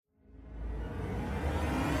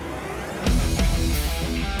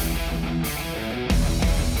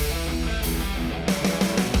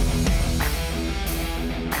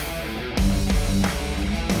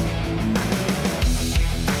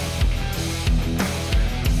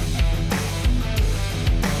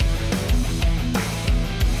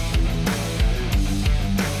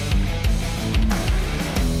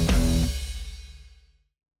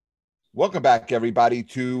Welcome back, everybody,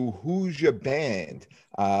 to Who's Your Band?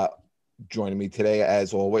 Joining me today,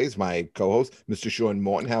 as always, my co-host, Mr. Sean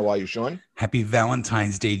Morton. How are you, Sean? Happy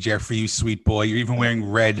Valentine's Day, Jeffrey, you sweet boy. You're even wearing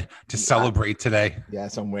red to celebrate today.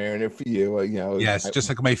 Yes, I'm wearing it for you. Yes, just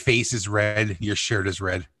like my face is red, your shirt is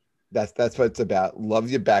red. That's what it's about. Love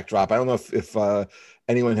your backdrop. I don't know if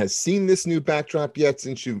anyone has seen this new backdrop yet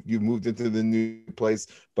since you moved into the new place,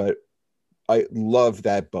 but I love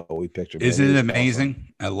that Bowie picture. Isn't it amazing?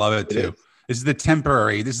 Awesome. I love it too. This is the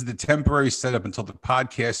temporary setup until the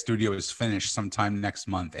podcast studio is finished sometime next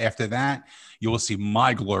month. After that, you will see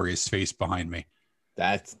my glorious face behind me.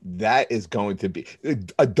 That is going to be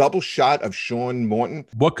a double shot of Sean Morton.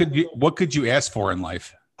 What could you ask for in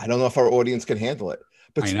life? I don't know if our audience can handle it.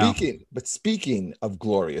 But speaking of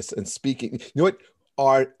glorious and speaking, you know what?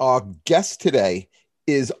 Our guest today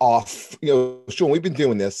is off. Sean, we've been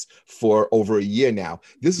doing this for over a year now.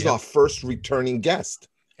 This is our first returning guest.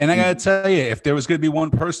 And I got to tell you, if there was going to be one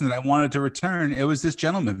person that I wanted to return, it was this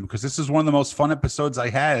gentleman, because this is one of the most fun episodes I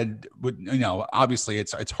had. With, obviously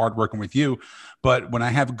it's hard working with you, but when I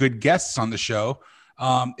have good guests on the show,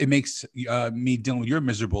 it makes me dealing with your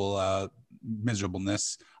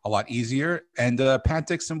miserableness a lot easier. And Pat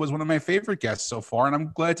Dixon was one of my favorite guests so far, and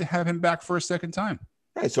I'm glad to have him back for a second time.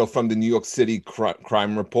 Right. So from the New York City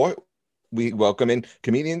Crime Report, we welcome in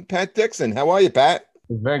comedian Pat Dixon. How are you, Pat?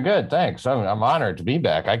 Very good, thanks. I'm honored to be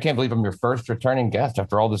back. I can't believe I'm your first returning guest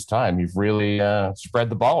after all this time. You've really spread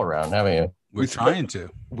the ball around, haven't you? We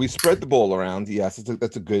spread the ball around. Yes,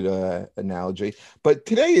 that's a good analogy. But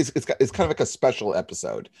today it's kind of like a special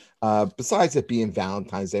episode. Besides it being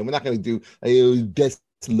Valentine's Day, we're not going to do best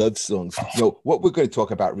love songs. What we're going to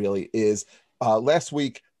talk about really is last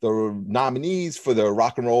week the nominees for the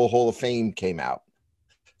Rock and Roll Hall of Fame came out.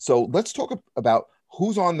 So let's talk about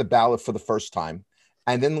who's on the ballot for the first time.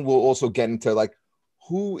 And then we'll also get into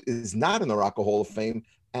who is not in the Rock and Roll Hall of Fame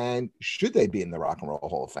and should they be in the Rock and Roll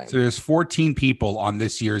Hall of Fame. So there's 14 people on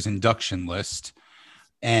this year's induction list.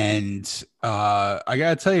 And I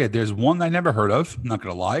got to tell you, there's one I never heard of. I'm not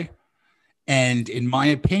going to lie. And in my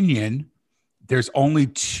opinion, there's only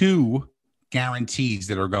two guarantees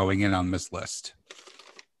that are going in on this list.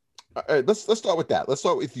 All right, let's start with that. Let's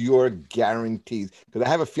start with your guarantees, because I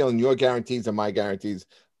have a feeling your guarantees and my guarantees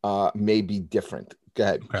may be different. Go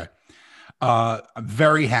ahead. Okay. I'm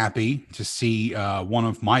very happy to see one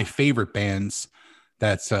of my favorite bands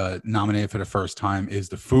that's nominated for the first time is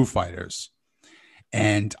the Foo Fighters.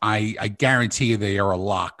 And I guarantee you they are a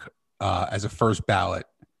lock as a first ballot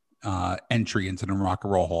entry into the Rock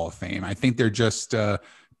and Roll Hall of Fame. I think they're just,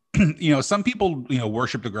 some people,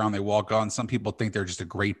 worship the ground they walk on. Some people think they're just a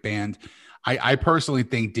great band. I personally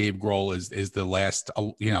think Dave Grohl is the last,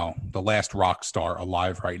 the last rock star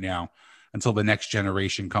alive right now until the next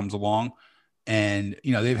generation comes along. And,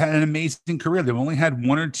 they've had an amazing career. They've only had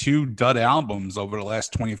one or two dud albums over the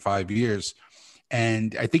last 25 years.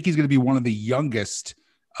 And I think he's going to be one of the youngest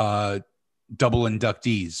double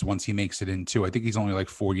inductees once he makes it in too. I think he's only like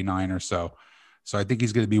 49 or so. So I think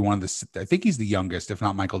he's going to be I think he's the youngest, if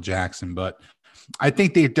not Michael Jackson. But I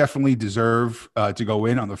think they definitely deserve to go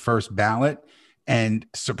in on the first ballot. And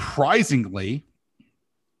surprisingly,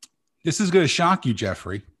 this is going to shock you,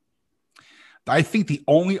 Jeffrey. I think the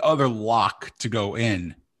only other lock to go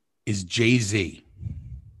in is Jay-Z.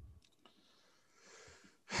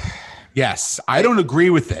 Yes, I don't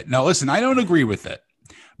agree with it. Now, listen, I don't agree with it.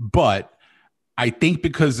 But I think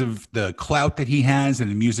because of the clout that he has in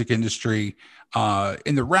the music industry,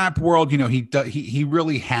 in the rap world, he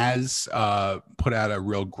really has put out a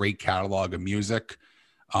real great catalog of music.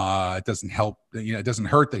 It doesn't help, it doesn't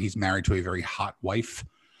hurt that he's married to a very hot wife.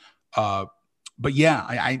 But yeah,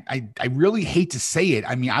 I really hate to say it.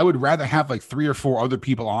 I mean, I would rather have like 3 or 4 other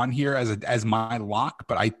people on here as my lock,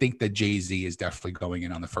 but I think that Jay-Z is definitely going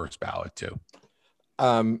in on the first ballot too.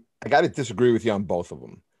 I got to disagree with you on both of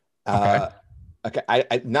them. Okay.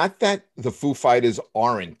 I not that the Foo Fighters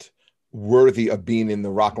aren't worthy of being in the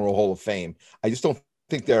Rock and Roll Hall of Fame. I just don't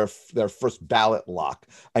think they're first ballot lock.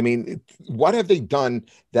 I mean, what have they done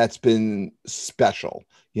that's been special?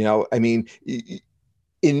 I mean,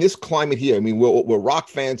 in this climate here, I mean, we're rock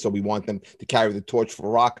fans, so we want them to carry the torch for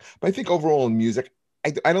rock. But I think overall in music,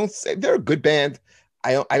 I don't say they're a good band.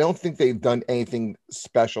 I don't think they've done anything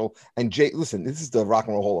special. And listen, this is the Rock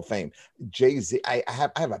and Roll Hall of Fame. Jay-Z, I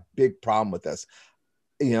have a big problem with this.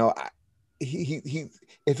 He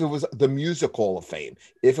if it was the Music Hall of Fame,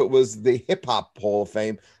 if it was the Hip Hop Hall of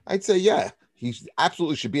Fame, I'd say yeah, he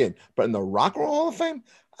absolutely should be in. But in the Rock and Roll Hall of Fame,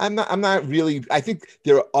 I'm not really. I think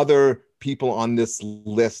there are other people on this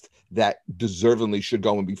list that deservedly should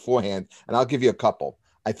go in beforehand, and I'll give you a couple.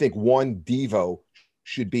 I think one, Devo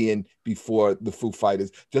should be in before the Foo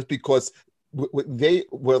Fighters, just because they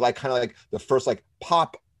were like kind of like the first like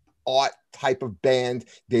pop art type of band.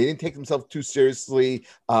 They didn't take themselves too seriously.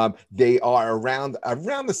 They are around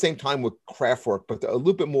the same time with Kraftwerk, but a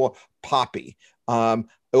little bit more poppy. I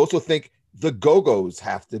also think the Go-Go's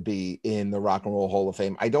have to be in the Rock and Roll Hall of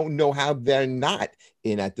Fame. I don't know how they're not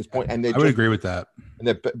in at this point. And I would agree with that. And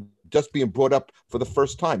they're just being brought up for the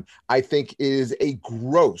first time. I think it is a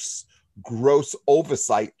gross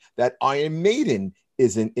oversight that Iron Maiden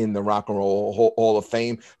isn't in the Rock and Roll Hall of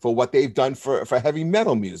Fame for what they've done for heavy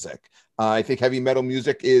metal music. I think heavy metal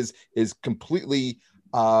music is completely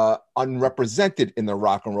unrepresented in the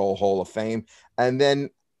Rock and Roll Hall of Fame. And then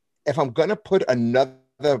if I'm going to put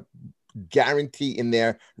another guarantee in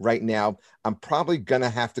there right now, I'm probably going to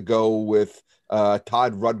have to go with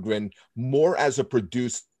Todd Rundgren, more as a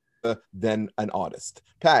producer than an artist.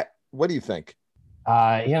 Pat, what do you think?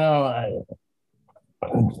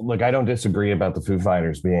 Look, I don't disagree about the Foo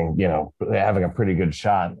Fighters being, having a pretty good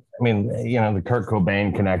shot. I mean, the Kurt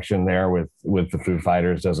Cobain connection there with the Foo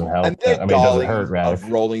Fighters doesn't help. And they're it doesn't hurt, rather.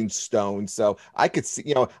 Of Rolling Stone. So I could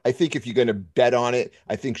see, I think if you're going to bet on it,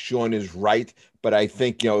 I think Sean is right. But I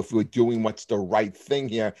think, if we're doing what's the right thing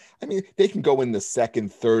here, I mean, they can go in the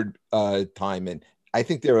second, third time. And I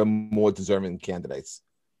think there are more deserving candidates.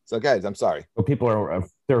 So guys, I'm sorry. Well, people are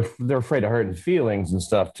they're afraid of hurting feelings and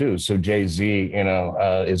stuff too. So Jay-Z,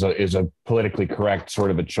 is a politically correct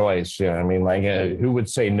sort of a choice. I mean, like who would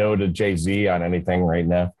say no to Jay-Z on anything right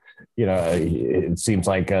now? It seems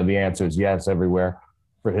like the answer is yes everywhere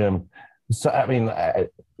for him. So I mean,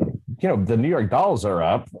 the New York Dolls are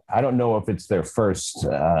up. I don't know if it's their first,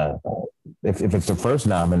 if it's the first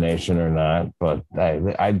nomination or not. But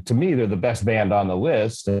to me, they're the best band on the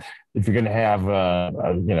list. If you're going to have a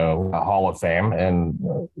Hall of Fame,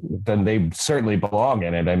 and then they certainly belong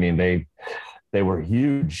in it. I mean, they were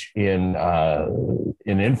huge in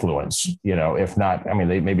influence. If not, I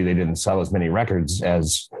mean, maybe they didn't sell as many records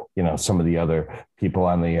as some of the other people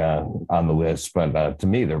on the list. But to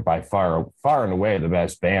me, they're by far and away the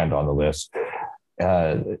best band on the list.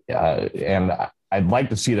 And I'd like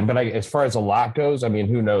to see them, but as far as a lot goes, I mean,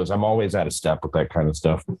 who knows? I'm always out of step with that kind of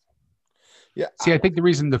stuff. Yeah. See, I think the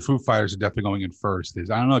reason the Foo Fighters are definitely going in first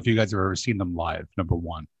is I don't know if you guys have ever seen them live. Number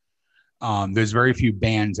one, there's very few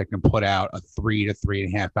bands that can put out a 3 to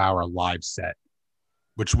 3.5 hour live set,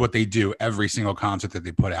 which is what they do every single concert that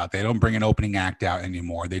they put out. They don't bring an opening act out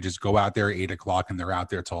anymore. They just go out there at 8 o'clock and they're out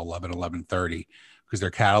there till 11:30 because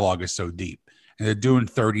their catalog is so deep. And they're doing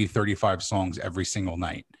 30, 35 songs every single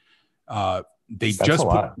night.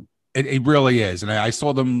 It really is. And I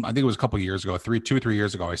saw them, I think it was a couple of years ago, 2 or 3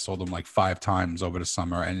 years ago. I saw them like 5 times over the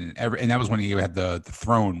summer. And that was when he had the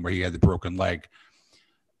throne where he had the broken leg.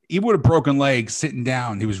 Even with a broken leg, sitting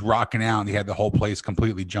down, he was rocking out and he had the whole place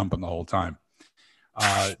completely jumping the whole time.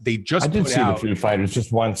 I did see the Foo Fighters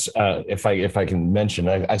just once. If I can mention,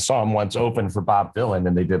 I saw them once open for Bob Dylan,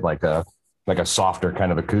 and they did like a softer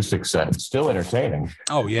kind of acoustic set. It's still entertaining.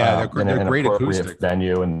 Oh yeah, they're great acoustic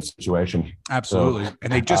venue and situation. Absolutely. So,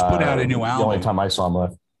 and they just put out a new album. The only time I saw them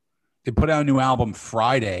live. They put out a new album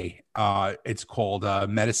Friday. It's called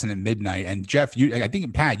Medicine at Midnight. And Jeff, I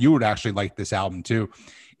think Pat, you would actually like this album too.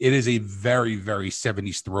 It is a very, very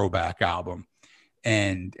 70s throwback album.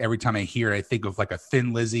 And every time I hear it, I think of like a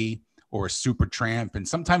Thin Lizzy or a Supertramp, and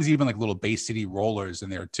sometimes even like little Bay City Rollers in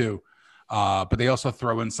there too. But they also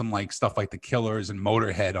throw in some like stuff like the Killers and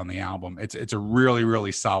Motorhead on the album. It's a really,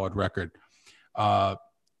 really solid record.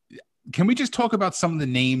 Can we just talk about some of the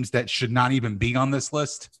names that should not even be on this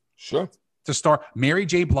list? Sure. To start, Mary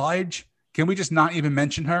J. Blige. Can we just not even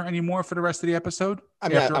mention her anymore for the rest of the episode? I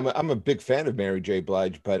mean, I'm a big fan of Mary J.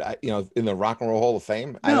 Blige, but in the Rock and Roll Hall of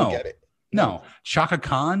Fame, I don't get it. No. Chaka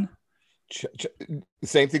Khan.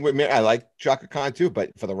 Same thing with me. I like Chaka Khan too,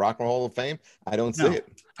 but for the Rock and Roll Hall of Fame, I don't see it.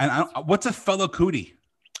 And what's a Fela Kuti?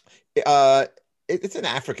 It's an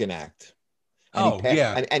African act.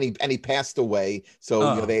 And he passed away,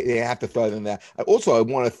 so they have to throw in that. Also, I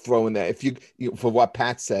want to throw in that if you for what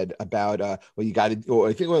Pat said about you got to, or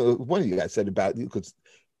I think one of you guys said about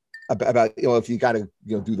if you got to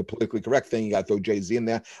do the politically correct thing, you got to throw Jay-Z in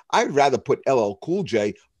there. I'd rather put LL Cool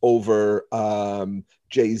J over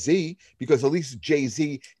Jay-Z, because at least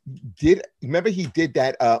Jay-Z did. Remember, he did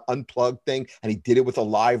that unplugged thing, and he did it with a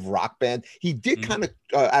live rock band. He did kind of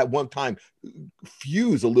at one time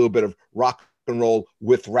fuse a little bit of rock and roll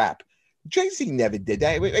with rap. Jay-Z never did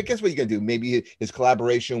that. I guess what you're gonna do? Maybe his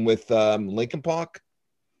collaboration with Linkin Park.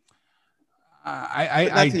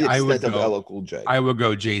 I would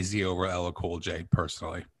go Jay-Z over LL Cool J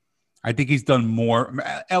personally. I think he's done more.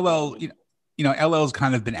 LL's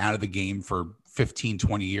kind of been out of the game for 15,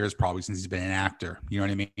 20 years probably since he's been an actor. You know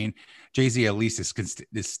what I mean? Jay-Z at least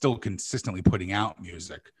is still consistently putting out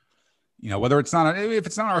music. You know, whether it's not, if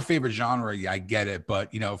it's not our favorite genre, yeah, I get it.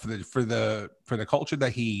 But, you know, for the culture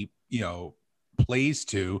that he, you know, plays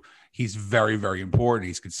to, he's very, very important.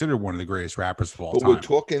 He's considered one of the greatest rappers of all time. But we're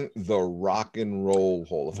talking the Rock and Roll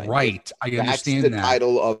Hall of Fame. Right. I understand That's the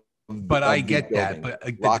title of. But I get that.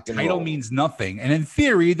 But the title means nothing. And in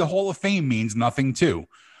theory, the Hall of Fame means nothing too.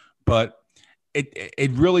 But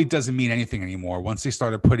it really doesn't mean anything anymore once they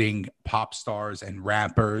started putting pop stars and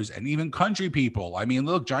rappers and even country people. I mean,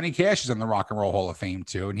 look, Johnny Cash is in the Rock and Roll Hall of Fame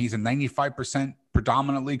too, and he's a 95%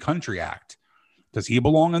 predominantly country act. Does he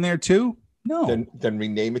belong in there too? No. Then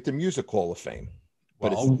rename it the Music Hall of Fame.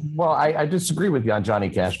 But well, I disagree with you on Johnny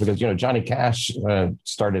Cash because, you know, Johnny Cash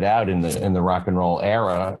started out in the rock and roll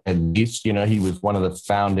era. At least, you know, he was one of the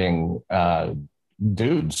founding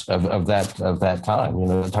dudes of that time. You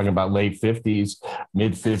know, talking about late 50s,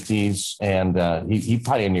 mid 50s, and he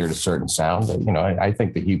pioneered a certain sound. You know, I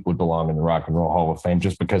think that he would belong in the Rock and Roll Hall of Fame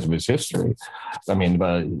just because of his history. I mean,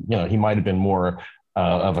 you know, he might have been more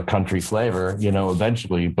of a country flavor, you know,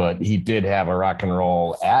 eventually, but he did have a rock and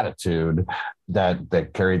roll attitude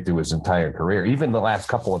that carried through his entire career. Even the last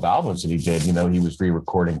couple of albums that he did, you know, he was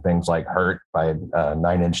re-recording things like Hurt by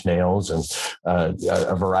Nine Inch Nails and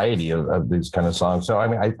a variety of these kind of songs. So, I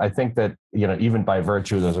mean, I think that, you know, even by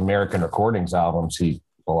virtue of those American Recordings albums, he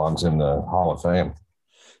belongs in the Hall of Fame.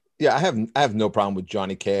 Yeah, I have no problem with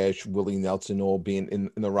Johnny Cash, Willie Nelson all being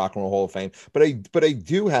in the Rock and Roll Hall of Fame, but I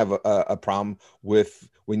do have a problem with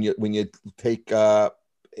when you take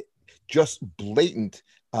just blatant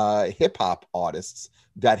hip hop artists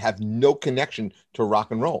that have no connection to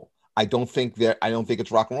rock and roll. I don't think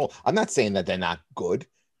it's rock and roll. I'm not saying that they're not good.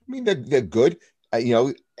 I mean, they're good. You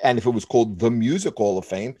know, and if it was called the Music Hall of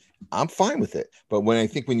Fame, I'm fine with it. But when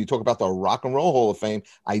you talk about the Rock and Roll Hall of Fame,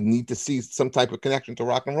 I need to see some type of connection to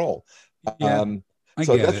rock and roll. Yeah,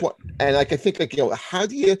 so that's what, and like I think, like, you know, how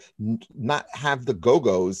do you not have the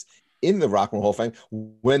Go-Go's in the Rock and Roll Hall of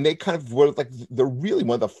Fame when they kind of were like they're really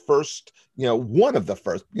one of the first, you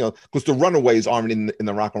know, because the Runaways aren't in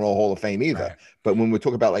the Rock and Roll Hall of Fame either. Right. But when we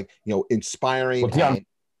talk about, like, you know, inspiring. Well,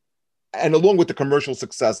 and along with the commercial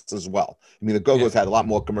success as well. I mean, the Go-Go's had a lot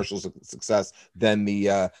more commercial success than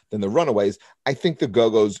the Runaways. I think the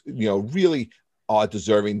Go-Go's, you know, really are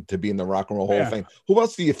deserving to be in the Rock and Roll Hall of Fame. Who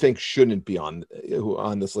else do you think shouldn't be on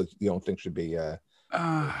this list? You don't think should be?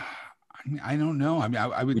 I don't know. I mean,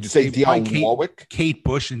 I would you say Dionne Warwick, Kate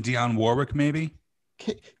Bush, and Dionne Warwick, maybe.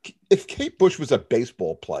 If Kate Bush was a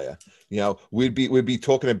baseball player, you know, we'd be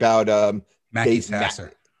talking about Mackie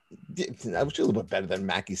Sasser. I was a little bit better than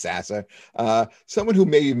Mackie Sasser. Someone who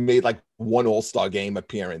maybe made like one All-Star game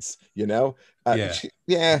appearance, you know?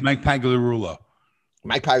 Mike Pagliarulo.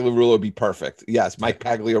 Mike Pagliarulo would be perfect. Yes, Mike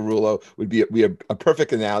Pagliarulo would be a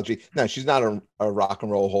perfect analogy. No, she's not a Rock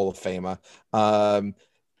and Roll Hall of Famer.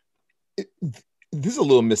 This is a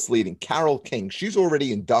little misleading. Carole King, she's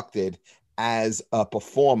already inducted as a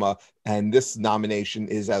performer, and this nomination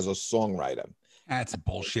is as a songwriter. That's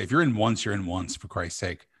bullshit. If you're in once, you're in once, for Christ's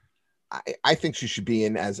sake. I think she should be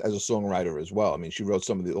in as a songwriter as well. I mean, she wrote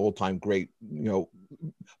some of the all-time great, you know,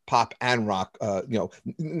 pop and rock, you know,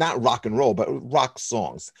 not rock and roll, but rock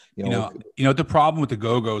songs. You know, the problem with the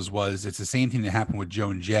Go-Go's was it's the same thing that happened with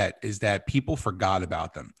Joan Jett, is that people forgot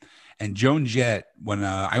about them. And Joan Jett, when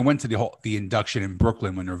I went to the induction in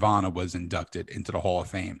Brooklyn when Nirvana was inducted into the Hall of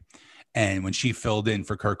Fame, and when she filled in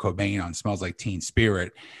for Kurt Cobain on Smells Like Teen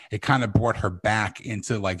Spirit, it kind of brought her back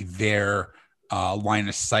into like their line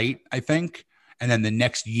of sight, I think. And then the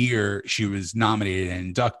next year she was nominated and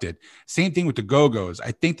inducted. Same thing with the Go-Go's.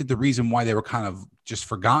 I think that the reason why they were kind of just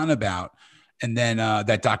forgotten about, and then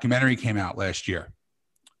that documentary came out last year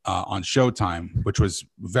on Showtime, which was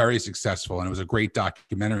very successful, and it was a great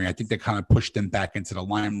documentary. I think they kind of pushed them back into the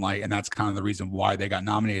limelight, and that's kind of the reason why they got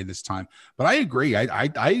nominated this time. But I agree.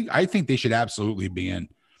 I think they should absolutely be in.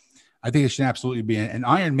 I think it should absolutely be in. And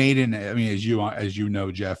Iron Maiden, I mean, as you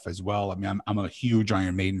know, Jeff, as well. I mean, I'm a huge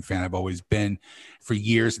Iron Maiden fan. I've always been for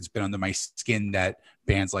years. It's been under my skin that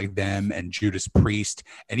bands like them and Judas Priest,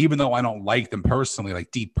 and even though I don't like them personally, like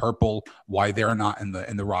Deep Purple, why they're not in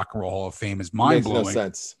the Rock and Roll Hall of Fame is mind blowing. Makes no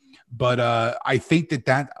sense. But I think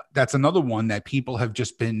that's another one that people have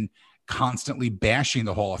just been constantly bashing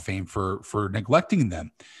the Hall of Fame for neglecting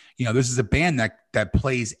them. You know, this is a band that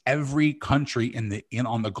plays every country on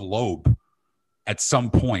the globe at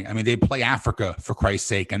some point. I mean, they play Africa, for Christ's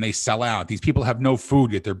sake, and they sell out. These people have no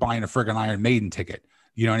food yet they're buying a friggin' Iron Maiden ticket.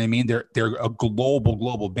 You know what I mean? They're a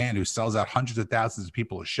global band who sells out hundreds of thousands of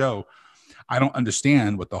people a show. I don't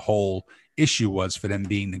understand what the whole issue was for them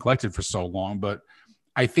being neglected for so long. But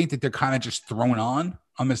I think that they're kind of just thrown on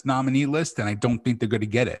this nominee list, and I don't think they're going to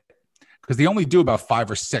get it because they only do about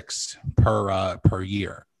 5 or 6 per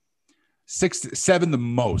year. 6, 7 the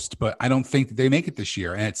most, but I don't think that they make it this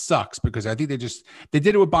year, and it sucks because I think they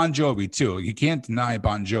did it with Bon Jovi too. You can't deny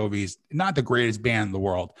Bon Jovi's not the greatest band in the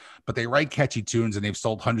world, but they write catchy tunes and they've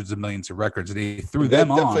sold hundreds of millions of records. And they threw them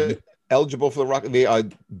on. Eligible for the Rock. They are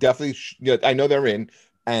definitely. I know they're in,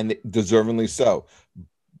 and deservingly so.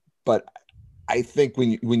 But I think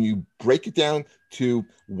when you break it down to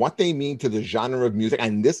what they mean to the genre of music,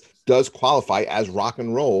 and this does qualify as rock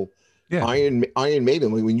and roll. Yeah. Iron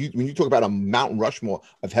Maiden. When you talk about a Mount Rushmore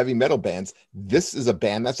of heavy metal bands, this is a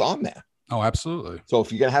band that's on there. Oh, absolutely. So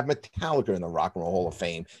if you're gonna have Metallica in the Rock and Roll Hall of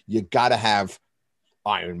Fame, you got to have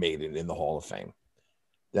Iron Maiden in the Hall of Fame.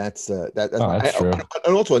 That's true.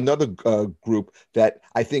 And also another group that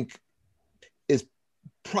I think is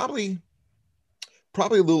probably a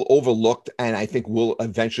little overlooked, and I think will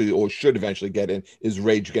eventually or should eventually get in is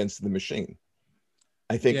Rage Against the Machine.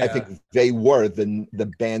 I think they were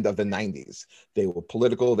the band of the 90s. They were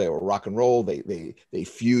political. They were rock and roll. They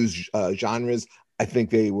fused genres. I think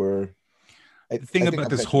they were. The thing about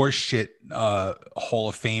this horse shit Hall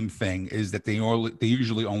of Fame thing is that they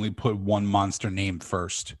usually only put one monster name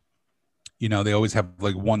first. You know, they always have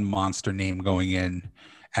like one monster name going in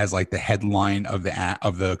as like the headline of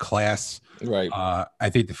the class. Right. I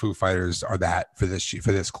think the Foo Fighters are that for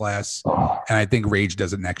this class, and I think Rage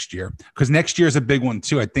does it next year because next year is a big one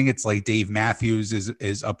too. I think it's like Dave Matthews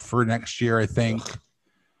is up for next year. I think. Ugh.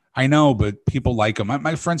 I know, but people like him.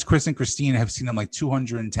 My friends Chris and Christine have seen him like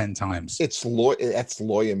 210 times. That's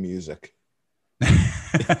lawyer music.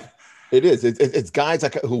 It is. It's guys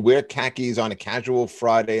like who wear khakis on a casual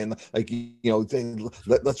Friday and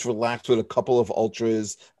let's relax with a couple of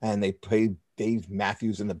ultras, and they play Dave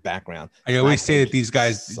Matthews in the background. I always say that these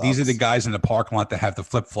are the guys in the parking lot that have the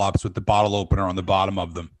flip flops with the bottle opener on the bottom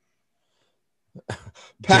of them. Pat,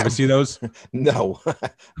 did you ever see those? No,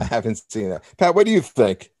 I haven't seen that. Pat, what do you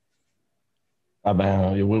think?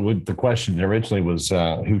 The question originally was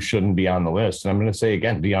who shouldn't be on the list, and I'm going to say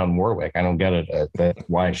again Dionne Warwick. I don't get it.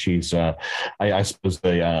 Why she's I suppose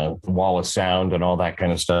the Wall of Sound and all that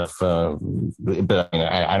kind of stuff. But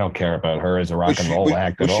I don't care about her as a rock and roll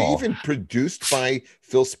act at all. Was she even produced by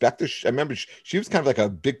Phil Spector? I remember she was kind of like a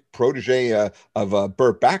big protege of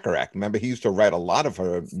Burt Bacharach. Remember, he used to write a lot of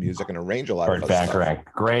her music and arrange a lot of her Bacharach.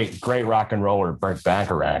 Stuff. Great rock and roller, Burt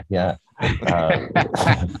Bacharach. Yeah.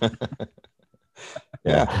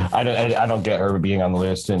 Yeah, I don't get her being on the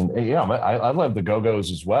list, and I love the Go-Go's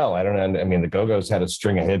as well. I mean, the Go-Go's had a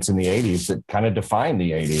string of hits in the '80s that kind of defined the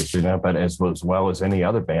 '80s, but as well as any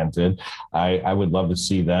other band did. I would love to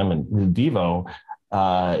see them. And Devo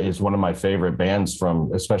is one of my favorite bands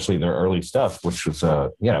from, especially their early stuff, which was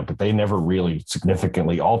but they never really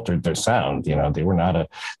significantly altered their sound. They were not a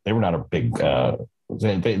big.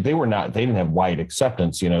 They didn't have wide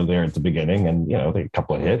acceptance, there at the beginning, and they had a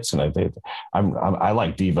couple of hits, and I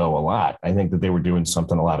like Devo a lot. I think that they were doing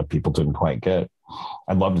something a lot of people didn't quite get.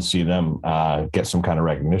 I'd love to see them get some kind of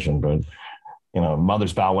recognition, but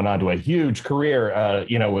Mothersbaugh went on to a huge career,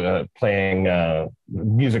 playing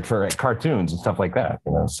music for cartoons and stuff like that.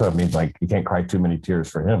 So it means like you can't cry too many tears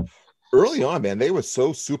for him. Early on, man, they were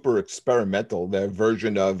so super experimental. Their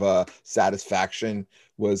version of Satisfaction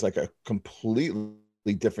was like a completely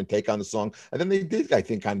different take on the song, and then they did, I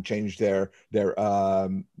think, kind of change their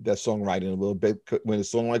songwriting a little bit when a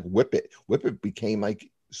song like "Whip It" became like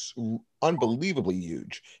unbelievably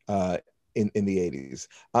huge in the 80s.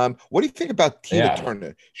 What do you think about Tina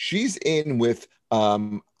Turner? She's in with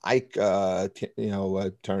Ike, Turner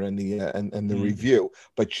and the Review,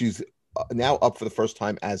 but she's now up for the first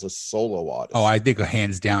time as a solo artist. Oh, I think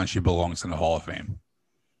hands down she belongs in the Hall of Fame.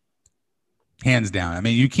 Hands down. I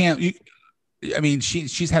mean,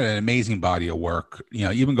 she's had an amazing body of work,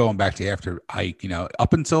 even going back to after Ike,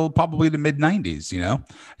 up until probably the mid 90s,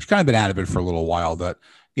 she's kind of been out of it for a little while, but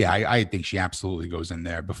yeah, I think she absolutely goes in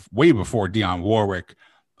there way before Dionne Warwick,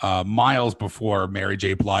 miles before Mary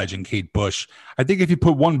J. Blige and Kate Bush. I think if you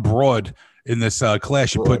put one broad in this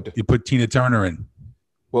class, you put Tina Turner in.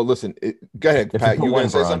 Well, listen, go ahead, Pat. You want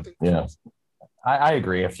to say something? Yeah. I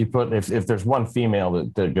agree. If there's one female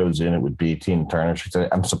that goes in, it would be Tina Turner.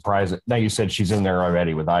 I'm surprised. Now you said she's in there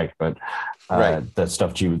already with Ike, but right. That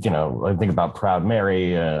stuff I think about Proud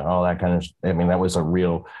Mary, all that kind of. I mean, that was a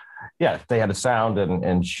real. Yeah, they had a sound,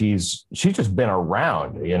 and she's just been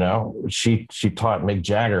around. She taught Mick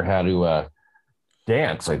Jagger how to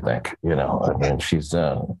dance. I think. I mean, she's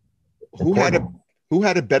who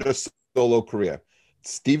had a better solo career,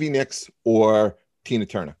 Stevie Nicks or Tina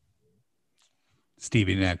Turner?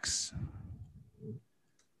 Stevie Nicks.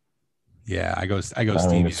 Yeah, I go I mean,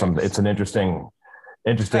 Stevie Nicks. it's an interesting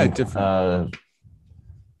to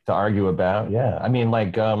argue about. Yeah, I mean,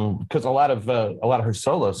 like, because a lot of her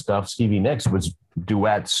solo stuff, Stevie Nicks was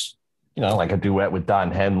duets. You know, like a duet with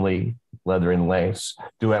Don Henley, Leather and Lace,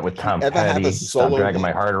 duet with Tom Petty, Stop Dragging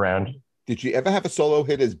My Heart Around. Did you ever have a solo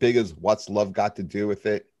hit as big as What's Love Got to Do with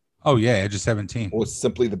It? Oh yeah, Edge of 17. Or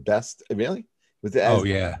Simply the Best? Really? Was it? Oh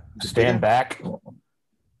yeah, Stand Back.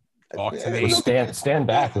 Stand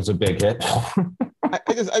Back was a big hit.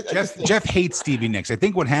 Jeff hates Stevie Nicks. I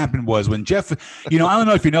think what happened was when Jeff, I don't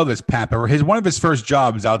know if you know this, Pat, but one of his first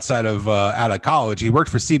jobs out of college, he worked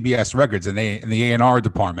for CBS Records in the A&R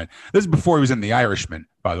department. This is before he was in The Irishman,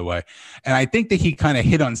 by the way. And I think that he kind of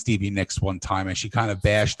hit on Stevie Nicks one time, and she kind of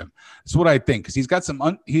bashed him. That's what I think, because he's got some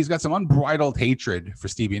unbridled hatred for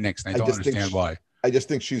Stevie Nicks, and I don't understand why. I just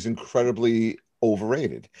think she's incredibly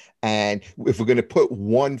overrated. And if we're going to put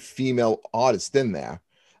one female artist in there,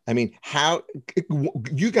 I mean, how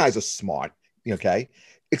you guys are smart, okay?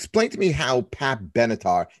 Explain to me how Pat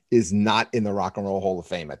Benatar is not in the Rock and Roll Hall of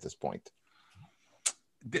Fame at this point.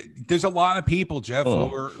 There's a lot of people, Jeff,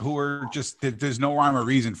 who are just, there's no rhyme or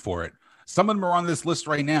reason for it. Some of them are on this list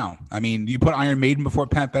right now. I mean, you put Iron Maiden before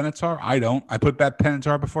Pat Benatar? I don't. I put Pat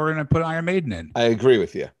Benatar before and I put Iron Maiden in. I agree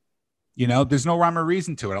with you. There's no rhyme or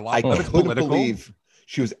reason to it. I couldn't believe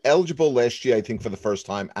she was eligible last year, I think, for the first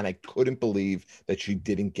time, and I couldn't believe that she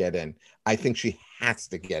didn't get in. I think she has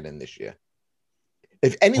to get in this year.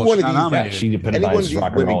 If any one of these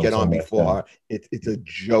women get on before her, it's a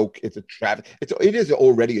joke. It's a travesty. It is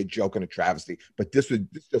already a joke and a travesty, but this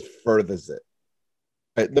just furthers it.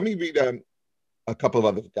 Right, let me read a couple of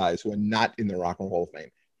other guys who are not in the Rock and Roll Hall of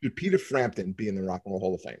Fame. Should Peter Frampton be in the Rock and Roll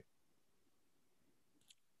Hall of Fame?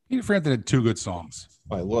 Peter Frampton had two good songs.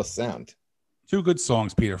 Oh, I lost sound. Two good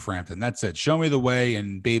songs, Peter Frampton. That's it. Show Me the Way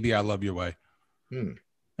and Baby, I Love Your Way.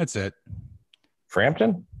 That's it.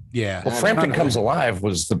 Frampton? Yeah. Well, Frampton Comes Alive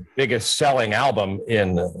was the biggest selling album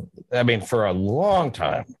for a long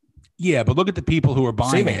time. Yeah, but look at the people who are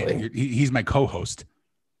buying it. He's my co-host.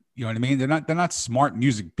 You know what I mean? They're not smart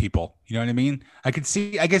music people. You know what I mean? I can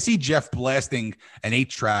see Jeff blasting an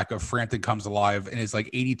 8-track of Frampton Comes Alive in his like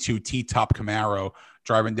 82 T-top Camaro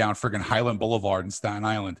driving down friggin' Highland Boulevard in Staten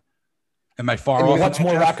Island. Am I far off? What's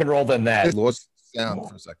more rock and roll than that? I lost sound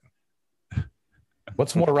for a second.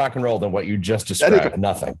 What's more rock and roll than what you just described?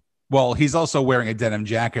 Nothing. Well, he's also wearing a denim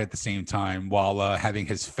jacket at the same time while having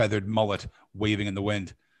his feathered mullet waving in the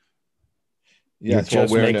wind. Yeah, it's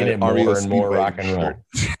just making it more and more rock and roll.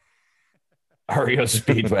 REO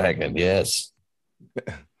Speedwagon, yes.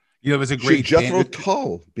 It was a great. Should Jethro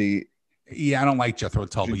Tull be? Yeah, I don't like Jethro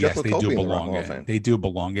Tull, but yes, they do belong in. They do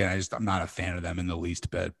belong in. I'm not a fan of them in the least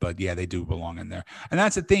bit, but yeah, they do belong in there. And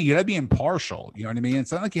that's the thing. You got to be impartial. You know what I mean?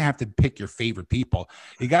 It's not like you have to pick your favorite people.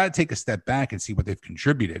 You got to take a step back and see what they've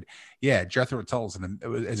contributed. Yeah, Jethro Tull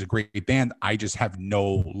is a great band. I just have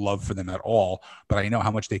no love for them at all, but I know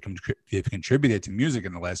how much they've contributed to music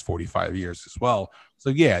in the last 45 years as well.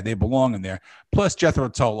 So yeah, they belong in there. Plus, Jethro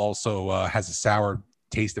Tull also has a sour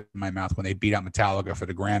taste in my mouth when they beat out Metallica for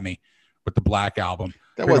the Grammy with the Black Album.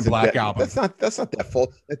 That was Black Album. That's not their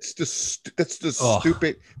fault. That's the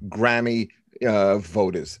stupid Grammy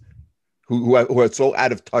voters who are so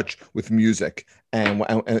out of touch with music and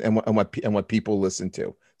what people listen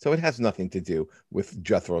to. So it has nothing to do with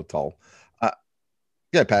Jethro Tull.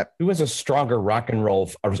 Yeah, Pat. Who has a stronger rock and roll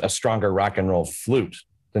flute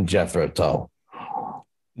than Jethro Tull?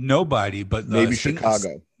 Nobody, but maybe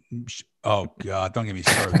Chicago. Oh God! Don't get me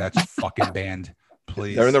started. That's fucking band.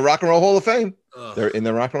 Please. They're in the Rock and Roll Hall of Fame. They're in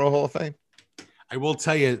the Rock and Roll Hall of Fame. I will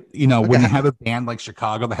tell you, when you have a band like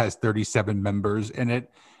Chicago that has 37 members in it,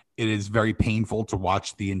 it is very painful to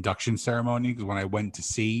watch the induction ceremony. Because when I went to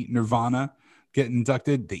see Nirvana get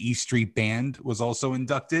inducted, the E Street Band was also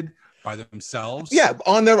inducted by themselves. Yeah,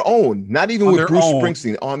 on their own. Not even with Bruce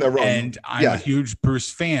Springsteen, on their own. And I'm a huge Bruce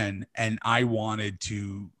fan, and I wanted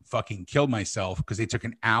to fucking kill myself because they took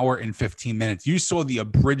an hour and 15 minutes. You saw the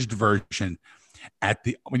abridged version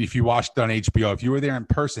if you watched it on HBO, if you were there in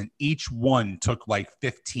person, each one took like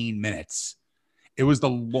 15 minutes. It was the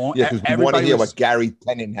long. Yeah, because we want to hear what Gary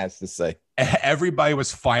Tennant has to say. Everybody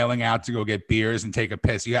was filing out to go get beers and take a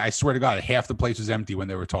piss. Yeah, I swear to God, half the place was empty when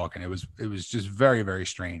they were talking. It was just very, very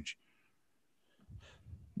strange.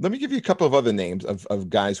 Let me give you a couple of other names of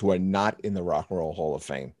guys who are not in the Rock and Roll Hall of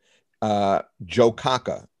Fame. Joe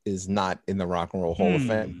Cocker is not in the Rock and Roll Hall of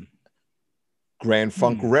Fame. Grand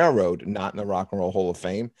Funk Railroad, not in the Rock and Roll Hall of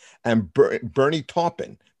Fame. And Bernie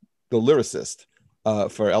Taupin, the lyricist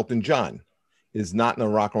for Elton John, is not in the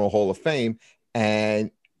Rock and Roll Hall of Fame. And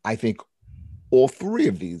I think all three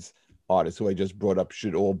of these artists who I just brought up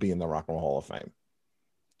should all be in the Rock and Roll Hall of Fame.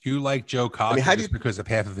 Do you like Joe Cocker just because of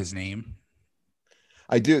half of his name?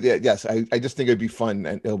 I do. Yeah, yes. I just think it'd be fun,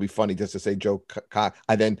 and it'll be funny just to say Joe Cocker,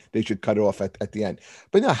 and then they should cut it off at the end.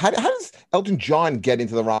 But no, how does Elton John get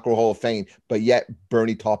into the Rock and Roll Hall of Fame, but yet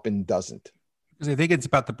Bernie Taupin doesn't? Because I think it's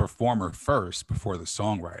about the performer first before the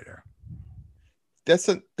songwriter. They're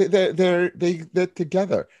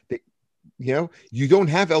together. You don't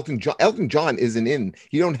have Elton John. Elton John isn't in.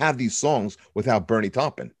 You don't have these songs without Bernie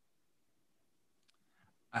Taupin.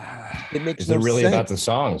 It makes no really sense about the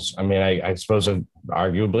songs. I mean, I suppose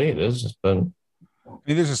arguably it is, but I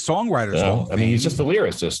mean, there's a songwriter's Hall of Fame. I mean, he's just a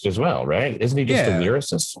lyricist as well, right? Isn't he just a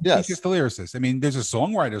lyricist? Yes, he's just a lyricist. I mean, there's a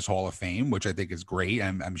songwriter's Hall of Fame, which I think is great.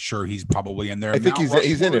 I'm sure he's probably in there. I think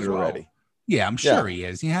he's in it already. Yeah, I'm sure he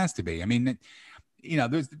is. He has to be. I mean,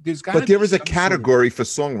 there's got. But there is a category for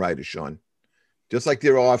songwriters, Sean, just like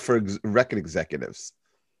there are for record executives.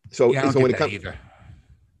 So when it comes,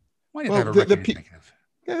 why do you have a record executive?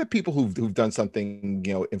 The people who've done something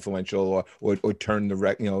influential or turned the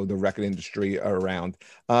record industry around.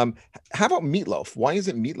 How about Meatloaf? Why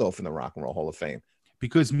isn't Meatloaf in the Rock and Roll Hall of Fame?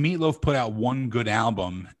 Because Meatloaf put out one good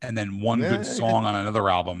album and then one good song on another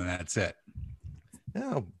album, and that's it.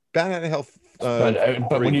 No, Bad Out of Hell.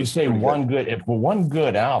 But when you say one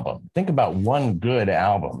good album, think about one good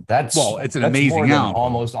album. It's an amazing album.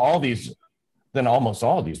 Almost all these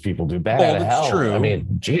people do. Bad Out of Hell. True. I mean,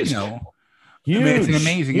 geez. Huge, it's an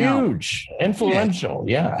amazing album. Influential.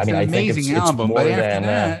 Yeah. I mean, an amazing album, but after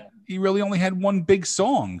that, he really only had one big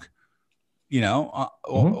song,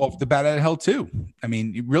 off the Bat Out of Hell too. I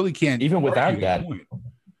mean, you really can't. Even without that,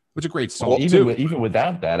 it's a great song. Even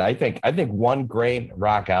without that, I think one great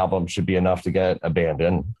rock album should be enough to get a band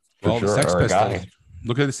in. For sure, the Sex Pistols.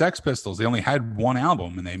 Look at the Sex Pistols. They only had one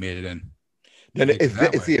album and they made it in. Then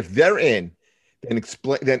if they're in. And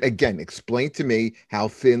explain to me how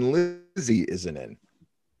Thin Lizzy isn't in.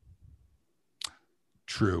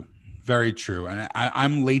 True, very true. And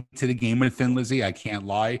I'm late to the game with Thin Lizzy. I can't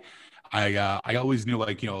lie. I always knew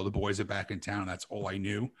the boys are back in town. That's all I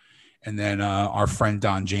knew. And then our friend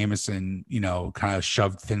Don Jameson, kind of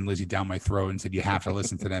shoved Thin Lizzy down my throat and said, you have to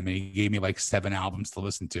listen to them. And he gave me like 7 albums to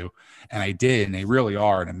listen to. And I did. And they really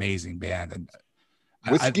are an amazing band. And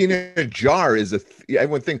Whiskey in a Jar is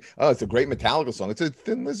everyone thinks, it's a great Metallica song. It's a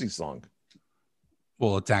Thin Lizzy song.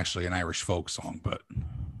 Well, it's actually an Irish folk song, but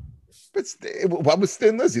what was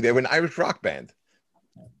Thin Lizzy? They were an Irish rock band.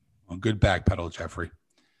 Well, good backpedal, Jeffrey.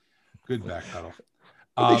 Good backpedal.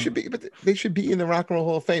 They should be in the Rock and Roll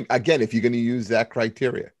Hall of Fame again if you're going to use that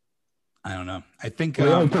criteria. I don't know. I think we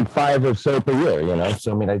only took 5 or so per year,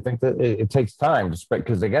 So I mean, I think that it takes time to spread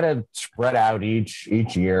because they got to spread out each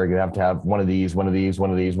year. You have to have one of these.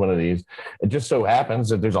 It just so happens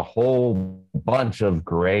that there's a whole bunch of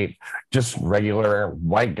great, just regular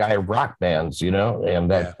white guy rock bands,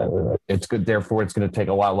 and that it's good. Therefore, it's going to take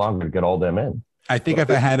a lot longer to get all them in. I think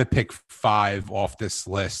if I had to pick 5 off this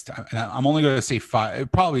list, and I'm only going to say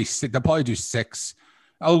 5. Probably 6. I'll probably do 6.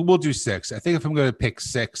 We'll do 6. I think if I'm going to pick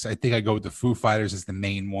 6, I think I go with the Foo Fighters as the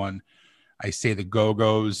main one. I say the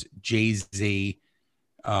Go-Go's, Jay-Z,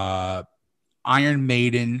 Iron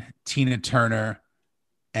Maiden, Tina Turner,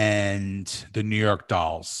 and the New York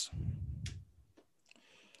Dolls.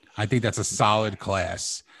 I think that's a solid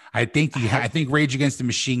class. I think Rage Against the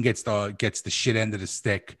Machine gets the shit end of the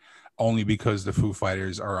stick only because the Foo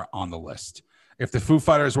Fighters are on the list. If the Foo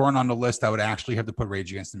Fighters weren't on the list, I would actually have to put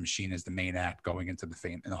Rage Against the Machine as the main act going into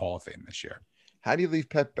the Hall of Fame this year. How do you leave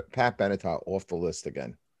Pat Benatar off the list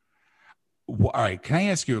again? All right, can I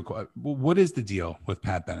ask you what is the deal with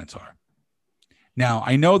Pat Benatar? Now,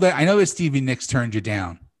 I know that Stevie Nicks turned you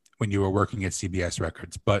down when you were working at CBS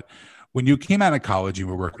Records, but when you came out of college, you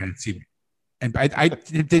were working at CBS. And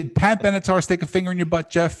did Pat Benatar stick a finger in your butt,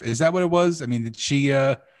 Jeff? Is that what it was? I mean, did she?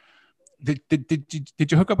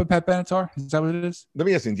 Did you hook up with Pat Benatar? Is that what it is? Let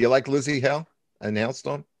me ask you, do you like Lizzie Hale and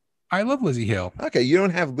Hailstorm? I love Lizzie Hale. Okay, you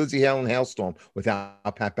don't have Lizzie Hale and Hailstorm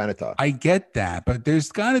without Pat Benatar. I get that, but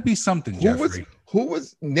there's got to be something, Jeffrey. Who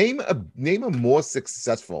was name a more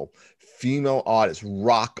successful female artist,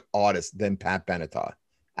 rock artist than Pat Benatar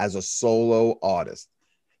as a solo artist?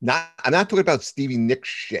 I'm not talking about Stevie Nicks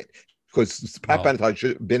shit because Pat Benatar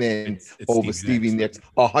should have been in over Stevie Nicks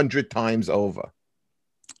 100 times over.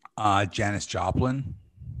 Janis Joplin.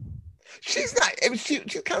 She's not.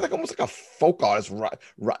 She's kind of like almost like a folk artist.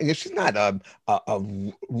 She's not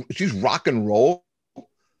she's rock and roll.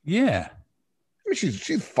 Yeah. I mean,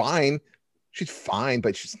 she's fine. She's fine,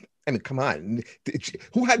 but she's. I mean, come on.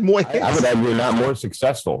 Who had more hits? I would argue not more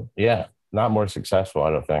successful. Yeah, not more successful.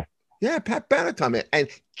 I don't think. Yeah, Pat Benatar, man, and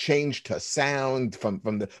changed her sound from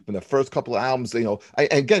the first couple of albums. And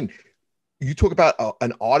again, you talk about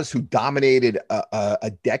an artist who dominated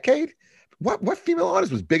a decade. What female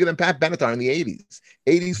artist was bigger than Pat Benatar in the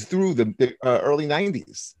 80s through the early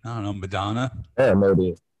 90s? I don't know, Madonna. Yeah,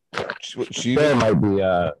 maybe. She might be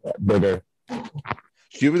bigger.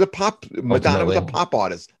 She was a pop. Madonna was a Ultimately. pop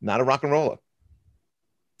artist, not a rock and roller.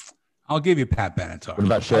 I'll give you Pat Benatar. What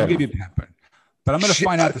about Cher? I'll give you Pat Benatar. But I'm going to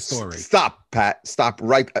find out the story. Stop, Pat. Stop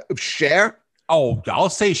right. Cher? Oh, I'll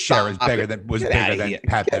say Cher is Stop bigger it. than was Get bigger outta than here.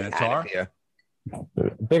 Pat Get outta Benatar here.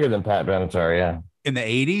 Bigger than Pat Benatar, yeah. in the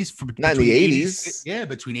 80s. Not in the 80s. Yeah,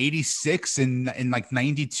 between 86 and like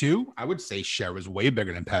 92, I would say Cher was way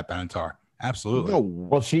bigger than Pat Benatar. Absolutely. No.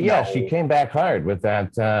 Well, she came back hard with that.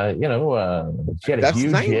 She had a That's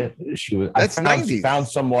huge 90. hit. She was. That's I found, 90s. found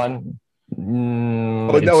someone.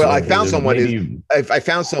 Oh, no, I found someone I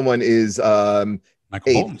found someone is Michael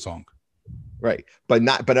 80. Bolton song. Right, but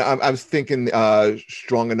not. But I was thinking,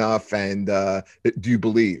 strong enough, and do you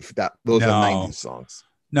believe that those are No. 90s songs?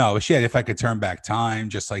 No, she had If I Could Turn Back Time,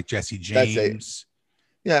 just like Jesse That's it. James.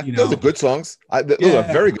 Yeah, You those know. are good songs. Those Yeah,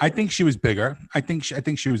 are very good. I think she was bigger. I think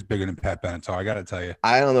she was bigger than Pat Benatar. I got to tell you.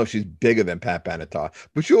 I don't know if she's bigger than Pat Benatar,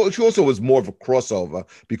 but she also was more of a crossover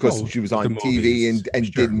because Oh, she was the on TV movies, and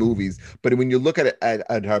sure. did movies. But when you look at it,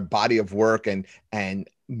 at her body of work and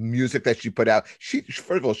music that she put out, she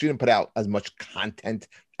first of all, she didn't put out as much content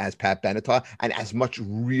as Pat Benatar and as much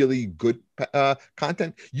really good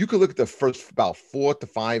content. You could look at the first about 4 to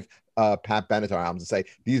 5 Pat Benatar albums and say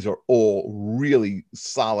these are all really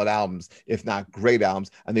solid albums, if not great albums,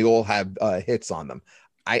 and they all have hits on them.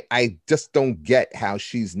 I just don't get how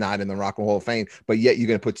she's not in the Rock and Roll Hall of Fame, but yet you're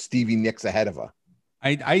going to put Stevie Nicks ahead of her.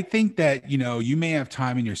 I think that, you may have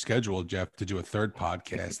time in your schedule, Jeff, to do a third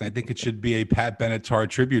podcast. And I think it should be a Pat Benatar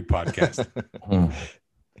tribute podcast.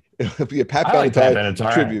 It'll be a Pat I like Pat Benatar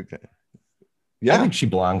Benatar. tribute. I Yeah, think she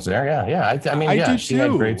belongs there. Yeah. I mean, I do she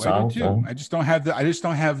had too. great songs. I do too. I just don't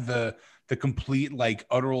have the complete like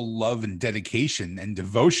utter love and dedication and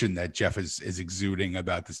devotion that Jeff is exuding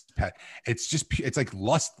about this Pat. It's like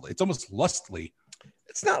lust. It's almost lustly.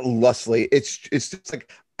 it's not lustly. It's just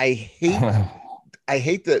like I hate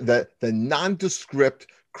the nondescript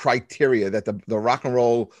criteria that the Rock and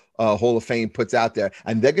Roll Hall of Fame puts out there,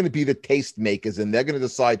 and they're going to be the taste makers, and they're going to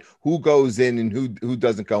decide who goes in and who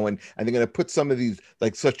doesn't go in, and they're going to put some of these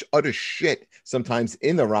like such utter shit sometimes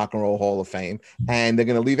in the Rock and Roll Hall of Fame, and they're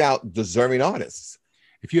going to leave out deserving artists.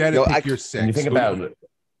 If you had to pick your When six, you think about it,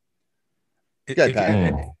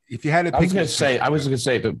 if you had to pick, I was going to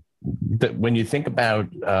say that when you think about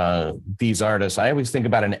these artists, I always think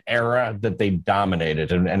about an era that they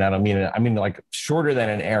dominated, and I don't mean I mean like shorter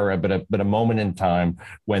than an era, but a moment in time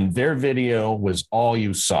when their video was all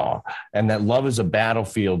you saw, and that "Love Is a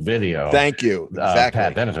Battlefield" video. Thank you. Exactly.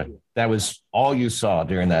 Pat Benatar. That was all you saw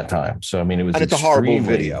during that time. So I mean, it was And it's a horrible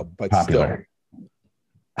video, but popular.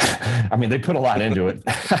 I mean, they put a lot into it.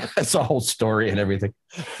 It's a whole story and everything.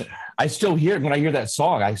 I still hear when I hear that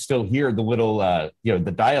song. I still hear the little,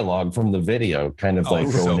 the dialogue from the video, kind of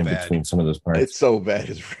like going in between some of those parts. It's so bad.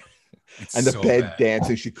 And the so bed bad.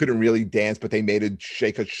 dancing, she couldn't really dance, but they made her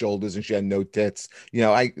shake her shoulders, and she had no tits.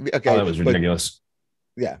 That was ridiculous.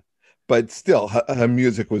 Yeah, but still, her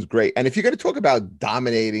music was great. And if you're going to talk about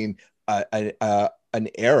dominating an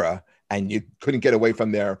era, and you couldn't get away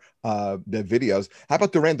from their videos, how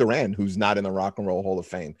about Duran Duran, who's not in the Rock and Roll Hall of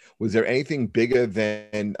Fame? Was there anything bigger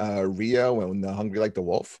than Rio and Hungry Like the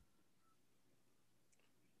Wolf?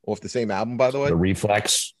 Off the same album, by the way. The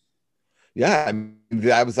Reflex. Yeah, I mean,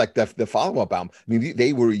 that was like the follow-up album. I mean,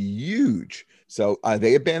 they were huge. So are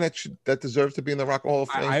they a band that deserves to be in the Rock and Roll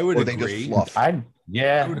Hall of Fame? I would or agree. They just fluff? I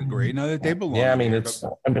would agree. No, that they belong. Yeah, I mean, there,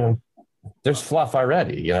 there's fluff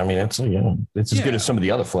already. I mean, it's as good as some of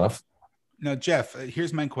the other fluff. Now, Jeff,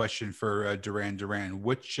 here's my question for Duran Duran.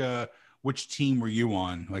 Which team were you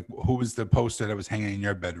on? Like, who was the poster that was hanging in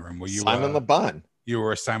your bedroom? Were you Simon Le Bon? You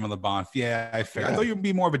were a Simon Le Bon. Yeah, I figured. Yeah. I thought you'd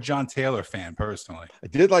be more of a John Taylor fan, personally. I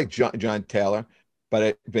did like John Taylor,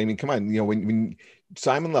 but I mean, come on, when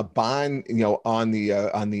Simon Le Bon, on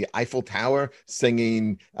the Eiffel Tower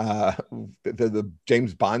singing the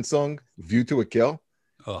James Bond song "View to a Kill."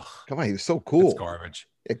 Ugh, come on, he was so cool. It's garbage.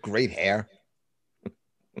 He had great hair.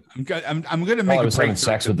 I'm gonna make. All I was having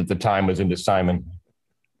sex with at the time was into Simon.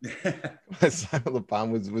 Simon Le Bon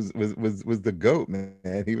was the GOAT,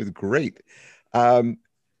 man. He was great. And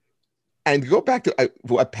go back to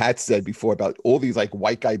what Pat said before about all these like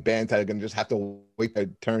white guy bands that are going to just have to wait their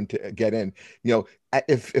turn to get in.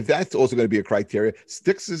 If that's also going to be a criteria,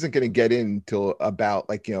 Styx isn't going to get in until about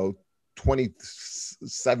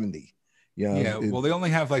 2070. Yeah, well, they only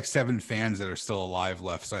have like 7 fans that are still alive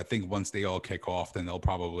left, so I think once they all kick off, then they'll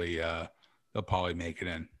probably make it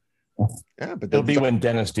in. Yeah, but it'll be when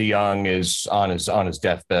Dennis DeYoung is on his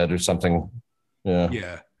deathbed or something.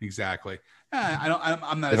 Yeah, exactly.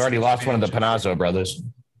 I'm not. They've already lost one of the Panazzo brothers.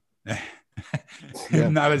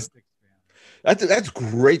 I'm not as. That's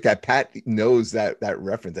great that Pat knows that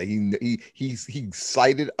reference. That he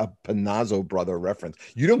cited a Panazzo brother reference.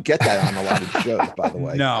 You don't get that on a lot of shows, by the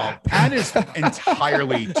way. No, Pat is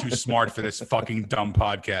entirely too smart for this fucking dumb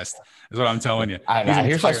podcast. Is what I'm telling you.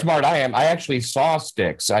 Here's how smart I am. I actually saw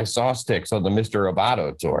Styx. I saw Styx on the Mr.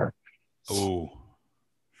 Roboto tour. Oh.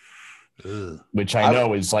 Which I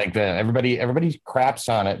know is like everybody craps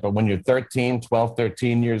on it, but when you're 13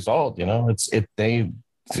 years old, they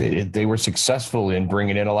were successful in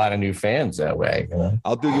bringing in a lot of new fans that way.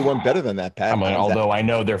 I'll do you one better than that, Pat. I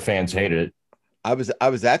know their fans hated it. I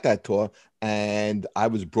was at that tour and I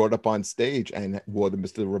was brought up on stage and wore the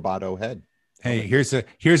Mr. Roboto head. Hey, here's a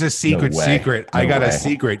secret. I got a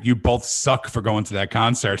secret. You both suck for going to that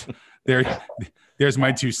concert. There's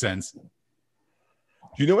my 2 cents.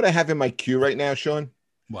 Do you know what I have in my queue right now, Sean?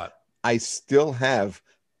 What? I still have,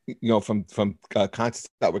 from concerts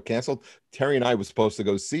that were canceled. Terry and I were supposed to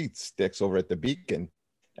go see Styx over at the Beacon,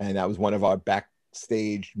 and that was one of our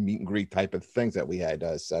backstage meet and greet type of things that we had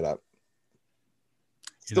set up.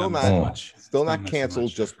 Still not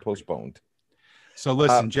canceled, just postponed. So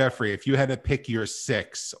listen, Jeffrey, if you had to pick your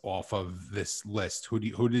 6 off of this list,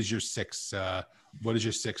 who does your 6? What does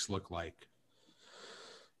your 6 look like?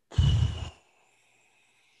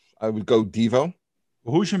 I would go Devo.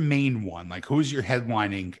 Who's your main one? Like, who's your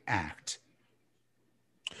headlining act?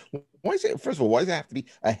 Why does it have to be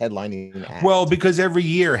a headlining act? Well, because every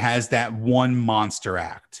year has that one monster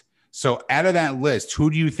act. So out of that list,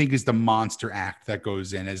 who do you think is the monster act that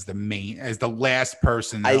goes in as the last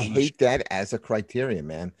person? I hate that as a criteria,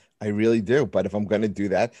 man. I really do. But if I'm going to do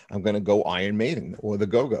that, I'm going to go Iron Maiden or the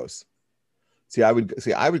Go-Go's. I would go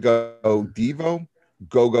Devo,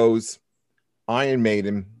 Go-Go's, Iron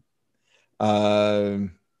Maiden. I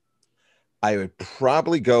would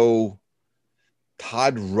probably go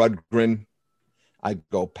Todd Rundgren. I'd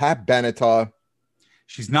go Pat Benatar.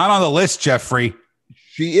 She's not on the list, Jeffrey.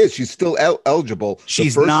 She is. She's still eligible.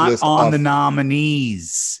 She's not on the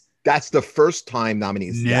nominees. That's the first time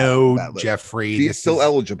nominees. No, Jeffrey. She's still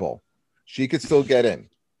eligible. She could still get in.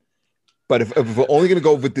 But if we're only going to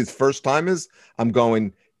go with these first timers, I'm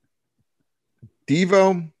going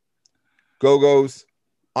Devo, Go-Go's,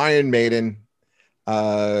 Iron Maiden.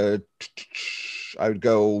 I would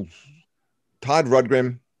go Todd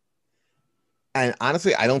Rundgren. And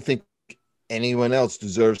honestly, I don't think anyone else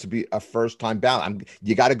deserves to be a first-time ballot.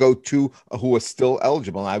 You got to go 2 who are still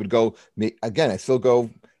eligible. And I would go again. I still go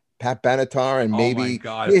Pat Benatar and maybe. Oh my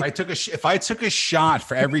God! If I took a shot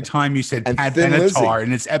for every time you said Pat Benatar in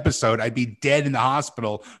this episode, I'd be dead in the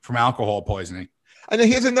hospital from alcohol poisoning. And then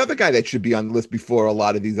here's another guy that should be on the list before a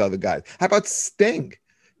lot of these other guys. How about Sting?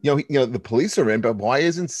 The Police are in, but why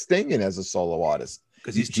isn't Sting in as a solo artist?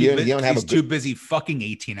 Because he's too busy fucking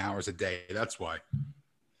 18 hours a day. That's why.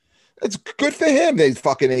 It's good for him that he's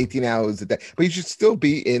fucking 18 hours a day, but he should still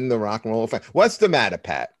be in the Rock and Roll of Fame. What's the matter,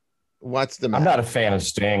 Pat? What's the matter? I'm not a fan of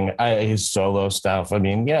Sting. His solo stuff. I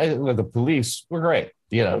mean, the Police were great.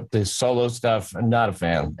 The solo stuff, I'm not a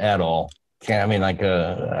fan at all. I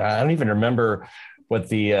don't even remember what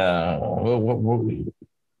the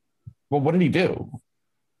what did he do?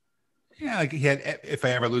 Yeah, like he had If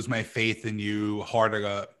I Ever Lose My Faith in You,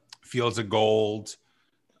 Fields of Gold,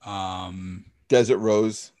 Desert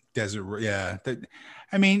Rose. Yeah.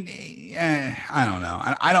 I mean, I don't know.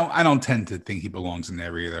 I don't tend to think he belongs in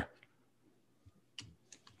there either.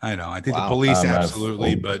 I know. I think the Police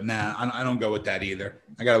absolutely, but nah, I don't go with that either.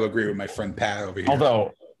 I got to agree with my friend Pat over here.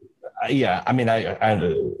 Although, I mean, I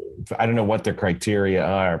don't know what their criteria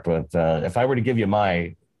are, but if I were to give you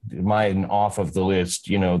mine off of the list,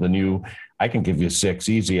 I can give you 6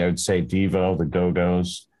 easy. I would say Devo, the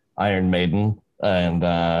Go-Go's, Iron Maiden, and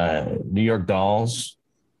New York Dolls,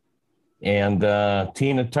 and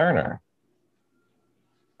Tina Turner.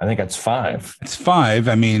 I think that's 5. It's 5.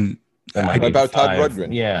 I mean, what about Todd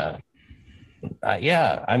Rundgren? Yeah.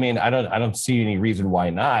 I mean, I don't see any reason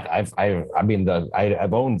why not. I've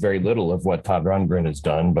owned very little of what Todd Rundgren has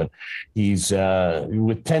done, but he's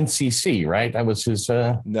with 10cc, right? That was his.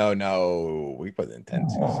 No, we put in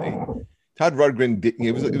 10cc. Todd Rundgren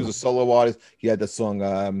he was a solo artist. He had the song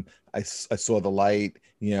I Saw the Light.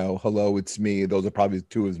 Hello, It's Me. Those are probably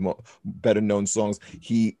 2 of his better known songs.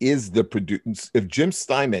 He is the producer. If Jim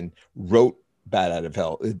Steinman wrote Bat Out of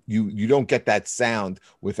Hell. You don't get that sound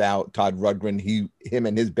without Todd Rundgren. Him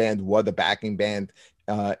and his band were the backing band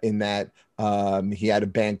in that. He had a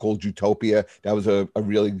band called Utopia. That was a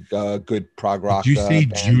really good prog rock. Did you say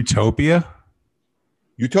band. Utopia?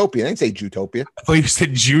 Utopia. I didn't say Jutopia. I thought you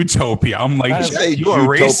said Utopia. I'm like, you're a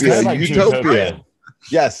racist. Like Utopia.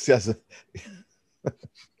 Yes.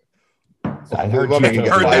 I heard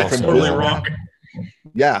that totally wrong.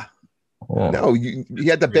 Yeah. No, he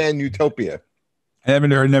had the band Utopia. I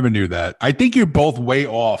never knew that. I think you're both way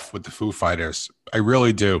off with the Foo Fighters. I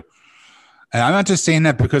really do. And I'm not just saying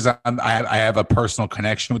that because I have a personal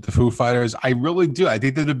connection with the Foo Fighters. I really do. I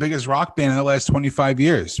think they're the biggest rock band in the last 25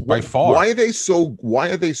 years by far. Why are they so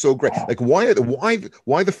great? Like why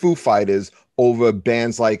the Foo Fighters over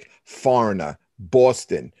bands like Foreigner,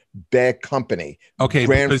 Boston, Bad Company? Okay,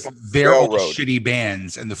 because they're all shitty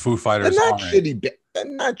bands, and the Foo Fighters They're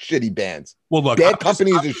not shitty bands. Well, look, Bad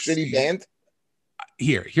Company is a shitty band.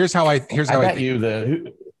 Here's how I think.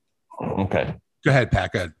 Okay. Go ahead,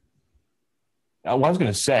 Pat. Go ahead. I was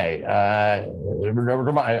going to say,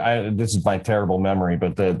 this is my terrible memory,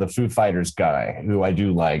 but the Foo Fighters guy who I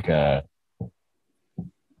do like, who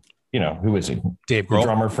is he? Dave Grohl, the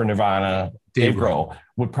drummer for Nirvana. Dave Grohl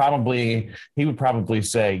would probably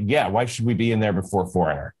say, yeah, why should we be in there before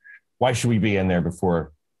Foreigner? Why should we be in there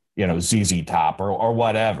before, ZZ Top or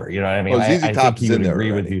whatever? You know what I mean? ZZ Top is in there agree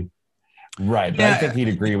already. with you. Right, but yeah, I think he'd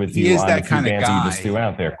agree with you on that the kind of bands guy. he just threw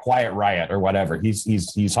out there. Quiet Riot or whatever. He's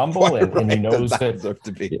humble and he knows that.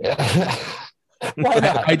 To be. Why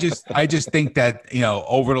not? I just think that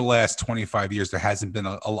over the last 25 years there hasn't been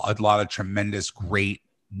a lot of tremendous great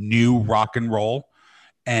new rock and roll,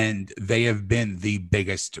 and they have been the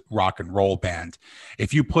biggest rock and roll band.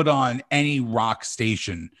 If you put on any rock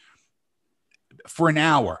station for an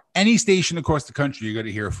hour, any station across the country, you're going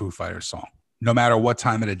to hear a Foo Fighters song. No matter what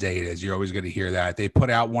time of the day it is, you're always going to hear that. They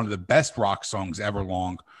put out one of the best rock songs ever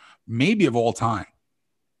long, maybe of all time.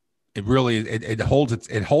 It really it holds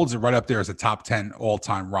it right up there as a top 10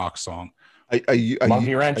 all-time rock song. Are you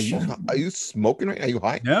smoking right now? Are you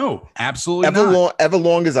high? No, absolutely not.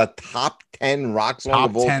 Everlong is a top 10 rock song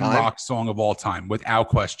of all time. Top 10 rock song of all time, without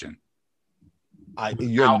question.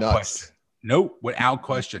 You're nuts. Question. Nope, without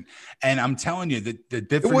question. And I'm telling you that the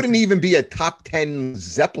difference. It wouldn't even be a top 10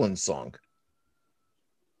 Zeppelin song.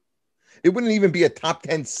 It wouldn't even be a top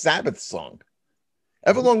 10 Sabbath song.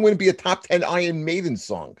 Everlong wouldn't be a top 10 Iron Maiden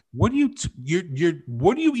song. What are you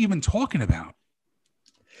what are you even talking about?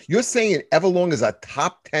 You're saying Everlong is a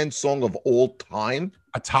top 10 song of all time?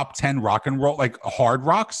 A top 10 rock and roll, like a hard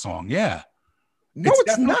rock song, yeah. No,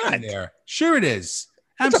 it's not. There. Sure it is.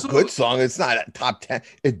 It's a good song. It's not a top 10.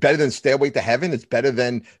 It's better than Stairway to Heaven. It's better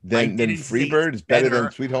than Freebird. It's better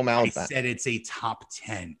than Sweet Home Alabama. I said it's a top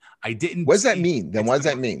 10. I didn't. What does that mean? Then what does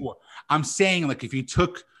that mean? I'm saying, like, if you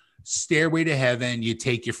took Stairway to Heaven, you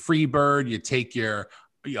take your Freebird, you take your,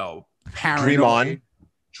 Paranoid,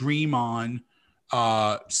 Dream On,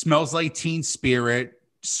 Smells Like Teen Spirit,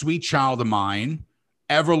 Sweet Child of Mine,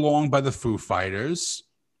 Everlong by the Foo Fighters.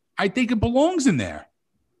 I think it belongs in there.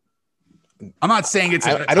 I'm not saying it's.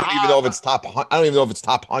 I don't even know if it's top. I don't even know if it's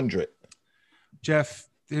top 100. Jeff,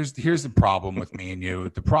 here's the problem with me and you.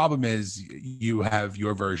 The problem is you have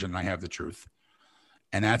your version, and I have the truth,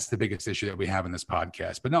 and that's the biggest issue that we have in this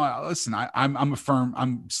podcast. But no, listen,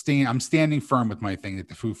 I'm standing firm with my thing that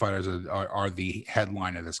the Foo Fighters are the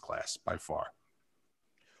headline of this class by far.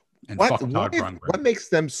 And what makes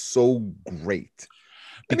them so great?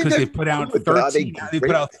 Because they put out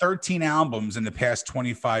 13 albums in the past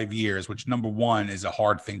 25 years, which, number one, is a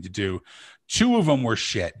hard thing to do. 2 of them were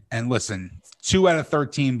shit. And listen, 2 out of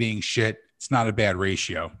 13 being shit, it's not a bad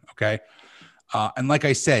ratio. Okay. And like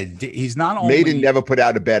I said, he's not only Maiden never put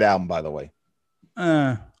out a bad album, by the way.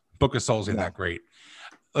 Book of Souls ain't that great.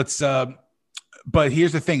 But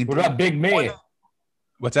here's the thing. What about Big Me?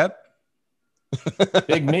 What's that?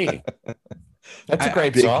 Big Me. That's a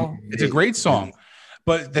great song. It's a great song.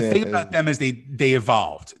 But the thing about them is they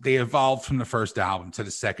evolved. They evolved from the first album to the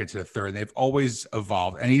second to the third. They've always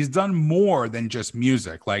evolved. And he's done more than just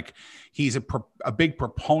music. Like, he's a big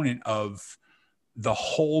proponent of the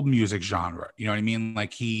whole music genre. You know what I mean?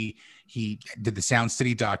 Like, he did the Sound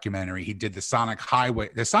City documentary. He did the Sonic Highway.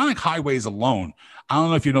 The Sonic Highways alone. I don't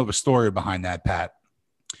know if you know the story behind that, Pat.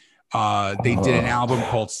 They did an album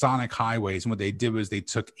called Sonic Highways. And what they did was they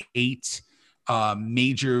took 8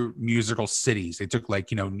 major musical cities. They took, like,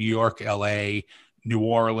 New York, LA, New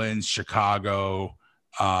Orleans, Chicago,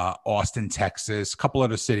 Austin, Texas, a couple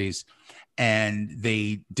other cities. And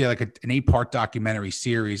they did like an 8-part documentary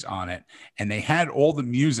series on it. And they had all the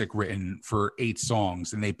music written for 8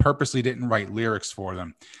 songs, and they purposely didn't write lyrics for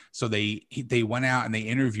them. So they went out and they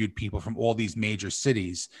interviewed people from all these major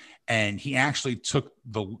cities. And he actually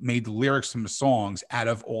made the lyrics from the songs out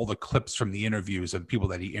of all the clips from the interviews of people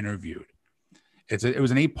that he interviewed. It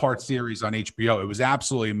was an 8-part series on HBO. It was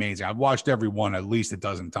absolutely amazing. I've watched every one at least a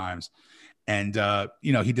dozen times. And,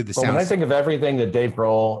 he did the sound. When I think of everything that Dave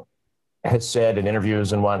Grohl has said in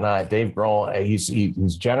interviews and whatnot, Dave Grohl,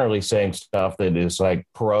 he's generally saying stuff that is like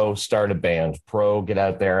pro start a band, pro get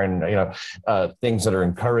out there, and things that are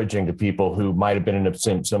encouraging to people who might have been in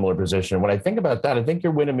a similar position. When I think about that, I think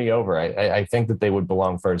you're winning me over. I think that they would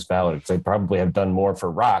belong first ballot because they probably have done more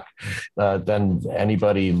for rock than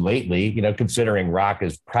anybody lately. Considering rock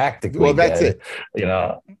is practically dead,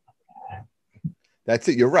 it. That's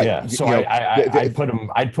it. You're right. Yeah. So I'd put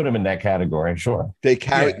him in that category. Sure. They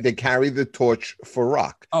carry the torch for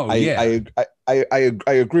rock. Oh, I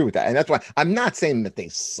agree with that. And that's why I'm not saying that they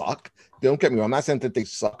suck. Don't get me wrong. I'm not saying that they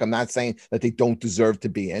suck. I'm not saying that they don't deserve to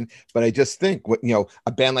be in, but I just think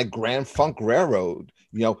a band like Grand Funk Railroad,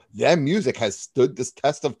 their music has stood this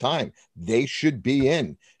test of time. They should be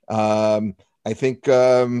in. I think,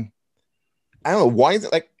 I don't know. Why is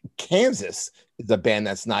it like Kansas is a band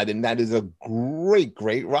that's not in? That is a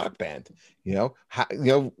great rock band.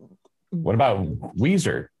 What about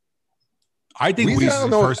Weezer? I think Weezer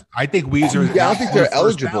first. I think Weezer. I don't think they're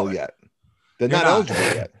eligible yet. They're not eligible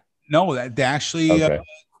yet. No, they actually.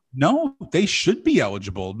 No, they should be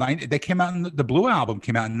eligible. They came out in the Blue album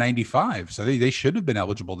came out in '95, so they should have been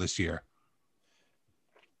eligible this year.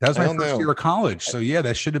 That was my first year of college, so yeah,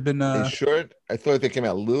 that should have been. They should. I thought they came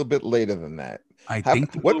out a little bit later than that. I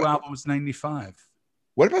think the Blue album was '95.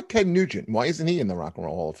 What about Ted Nugent? Why isn't he in the Rock and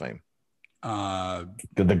Roll Hall of Fame?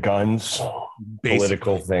 The guns,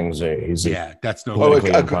 political things. That's no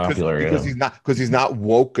politically unpopular because he's not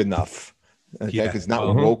woke enough. Okay, because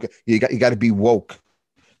not woke. You got to be woke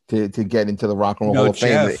to get into the Rock and Roll Hall of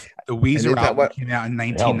Fame. The Weezer album came out in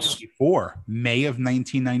 1994, May of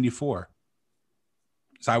 1994.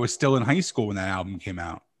 So I was still in high school when that album came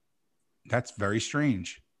out. That's very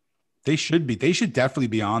strange. They should definitely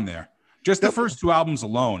be on there. Just the first 2 albums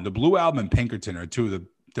alone, the Blue album and Pinkerton are 2 of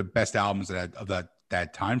the best albums of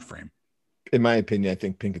that time frame. In my opinion, I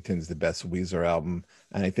think Pinkerton is the best Weezer album,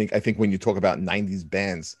 and I think when you talk about '90s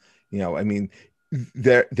bands,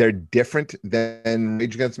 they're different than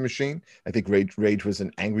Rage Against the Machine. I think Rage was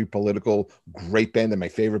an angry, political, great band and my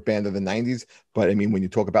favorite band of the '90s. But I mean, when you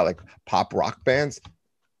talk about like pop rock bands,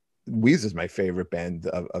 Weezer is my favorite band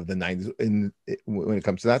of the '90s when it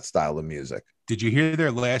comes to that style of music. Did you hear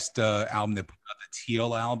their last album? They put out the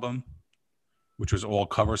Teal album, which was all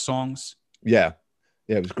cover songs. Yeah,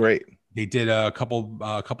 it was great. They did a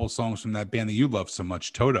couple songs from that band that you love so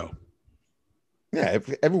much, Toto. Yeah,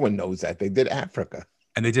 everyone knows that. They did Africa.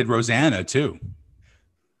 And they did Rosanna, too.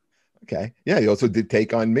 Okay. Yeah, he also did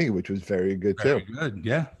Take On Me, which was very good, too. Very good.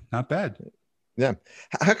 Yeah, not bad. Yeah.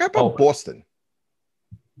 How about Boston?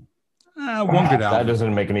 One good album. That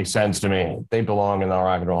doesn't make any sense to me. They belong in the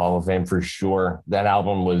Rock and Roll Hall of Fame for sure. That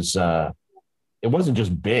album was... it wasn't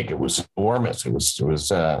just big; it was enormous. It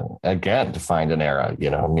was again defined an era.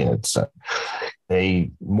 It's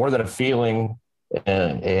they More Than a Feeling,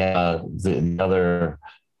 and the other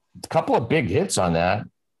couple of big hits on that.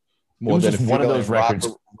 More than just one of those records.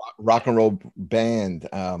 Rock and roll band.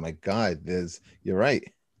 Oh my God! You're right.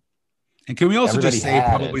 And can we also just say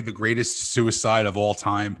probably the greatest suicide of all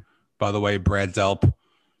time? By the way, Brad Delp.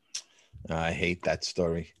 I hate that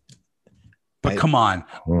story. But come on,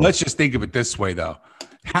 let's just think of it this way, though.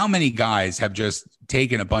 How many guys have just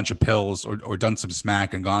taken a bunch of pills or done some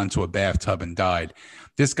smack and gone into a bathtub and died?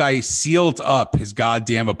 This guy sealed up his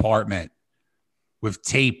goddamn apartment with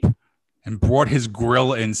tape and brought his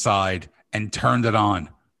grill inside and turned it on.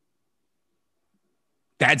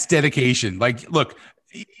 That's dedication. Like, look,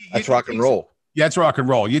 that's rock and roll. Yeah, that's rock and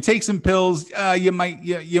roll. You take some pills, you might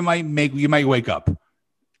wake up.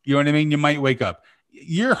 You know what I mean? You might wake up.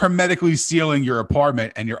 You're hermetically sealing your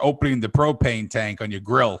apartment and you're opening the propane tank on your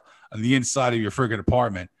grill on the inside of your friggin'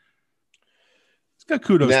 apartment. It's got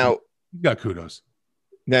kudos. Now, you got kudos.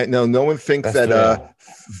 Now, no one thinks that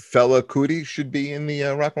Fela Kuti should be in the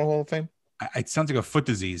Rock and Roll Hall of Fame. It sounds like a foot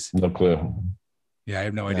disease. No clue. Yeah, I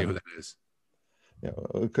have no idea who that is. Yeah,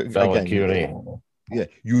 Fela Kuti. Yeah,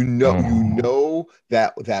 you know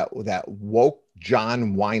that woke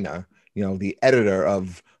John Weiner, the editor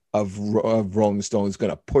of Rolling Stone, is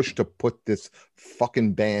going to push to put this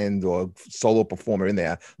fucking band or solo performer in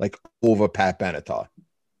there, like over Pat Benatar.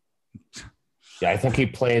 Yeah, I think he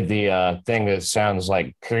played the thing that sounds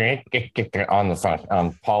like on the front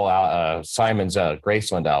on Paul Simon's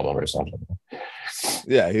Graceland album or something.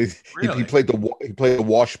 Yeah, Really? he played the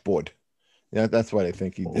washboard. Yeah, that's what I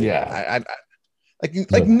think he did. Yeah.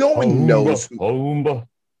 Like no one knows.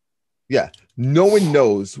 Yeah, no one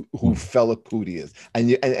knows who Fela Kuti is,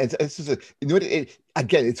 and it's just you know what?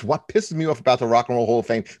 Again, it's what pisses me off about the Rock and Roll Hall of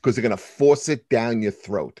Fame, because they're gonna force it down your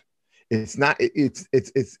throat. It's not.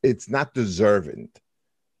 It's not deserving.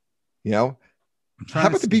 You know. How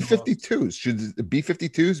about the B-52s? Should the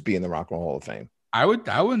B-52s be in the Rock and Roll Hall of Fame? I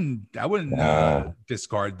wouldn't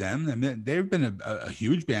discard them. I mean, they've been a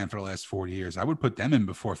huge band for the last 40 years. I would put them in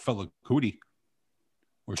before Fela Kuti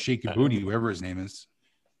or Shaky Booty, whoever his name is.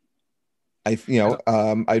 I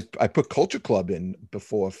put Culture Club in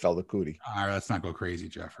before Fela Kuti. All right, let's not go crazy,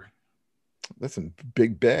 Jeffrey. Listen,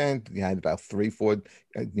 big band. You had about 3-4,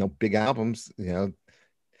 big albums. How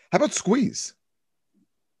about Squeeze?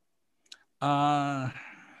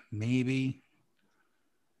 Maybe.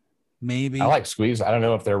 I like Squeeze. I don't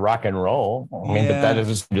know if they're rock and roll. I mean, but that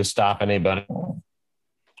doesn't just stop anybody.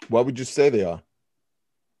 What would you say they are?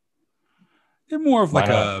 They're more of like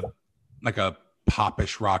a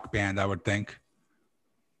popish rock band, I would think.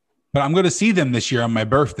 But I'm going to see them this year on my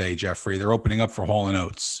birthday, Jeffrey. They're opening up for Hall &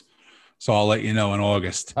 Oates. So I'll let you know in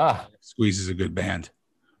August. Squeeze is a good band.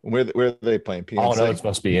 Where are they playing? PNC? Hall & Oates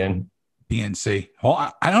must be in. PNC.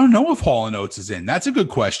 I don't know if Hall & Oates is in. That's a good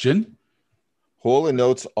question. Hall &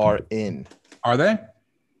 Oates are in. Are they?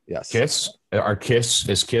 Yes. Kiss?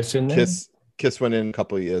 Is Kiss in there? Kiss went in a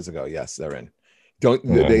couple of years ago. Yes, they're in.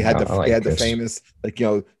 They had the famous,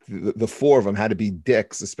 the four of them had to be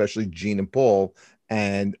dicks, especially Gene and Paul,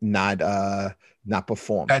 and not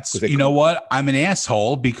perform. That's, you know what? I'm an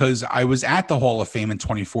asshole because I was at the Hall of Fame in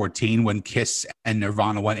 2014 when Kiss and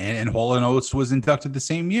Nirvana went in, and Hall & Oates was inducted the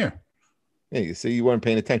same year. Yeah, you see, you weren't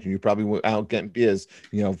paying attention. You probably were out getting beers,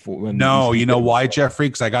 No, you know why, Jeffrey?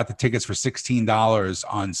 Because I got the tickets for $16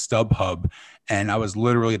 on StubHub, and I was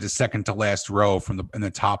literally at the second to last row in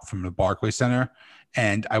the top from the Barclays Center,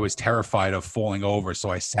 and I was terrified of falling over, so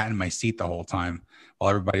I sat in my seat the whole time while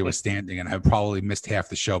everybody was standing, and I probably missed half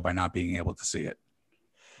the show by not being able to see it.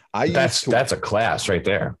 That's a class right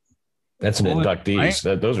there. That's an inductees.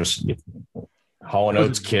 Right? Those are Hall &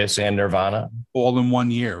 Oates, Kiss, and Nirvana all in one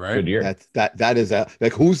year, right? Good year. That is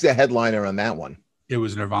like, who's the headliner on that one? It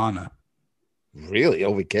was Nirvana. Really,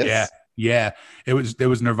 over Kiss? Yeah. It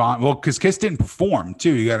was Nirvana. Well, because Kiss didn't perform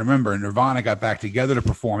too. You got to remember, Nirvana got back together to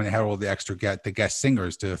perform, and they had all the guest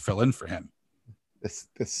singers to fill in for him.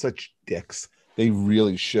 They're such dicks. They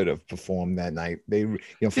really should have performed that night. For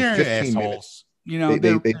they're 15 assholes.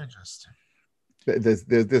 minutes. They're just.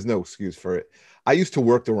 There's no excuse for it. I used to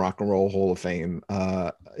work the Rock and Roll Hall of Fame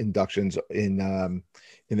inductions in the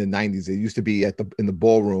 90s. It used to be in the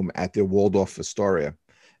ballroom at the Waldorf Astoria,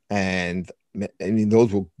 and I mean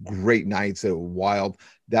those were great nights. They were wild.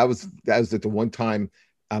 That was at the one time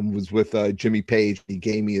I was with Jimmy Page. He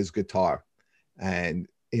gave me his guitar, and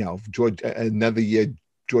another year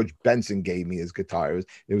George Benson gave me his guitar.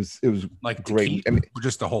 It was like great. Or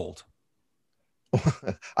just to hold.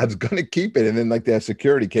 I was going to keep it, and then their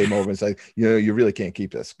security came over and said, you really can't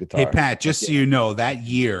keep this guitar. Hey, Pat, just so you know, that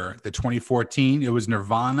year, the 2014, it was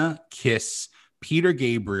Nirvana, Kiss, Peter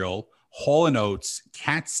Gabriel, Hall & Oates,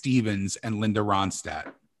 Cat Stevens, and Linda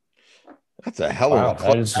Ronstadt. That's a hell of a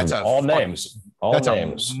That's all names. That's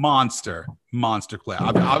names. A monster class.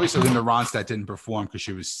 Obviously, Linda Ronstadt didn't perform because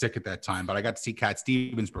she was sick at that time, but I got to see Cat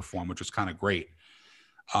Stevens perform, which was kind of great.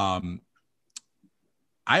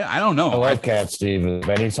 I don't know. I like Cat Stevens,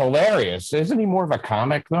 man. He's hilarious. Isn't he more of a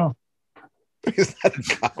comic, though? He's not a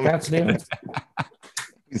comic. Cat Stevens?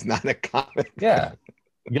 He's not a comic. Yeah.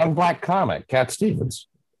 Young black comic, Cat Stevens.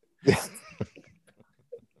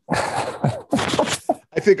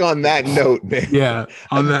 I think on that note, man. Yeah,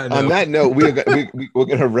 on that note, we're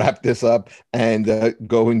going to wrap this up and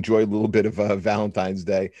go enjoy a little bit of Valentine's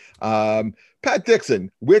Day. Pat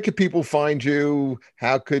Dixon, where could people find you?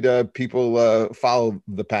 How could people follow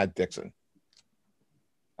the Pat Dixon?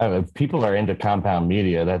 If people are into Compound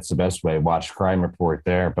Media, that's the best way. Watch Crime Report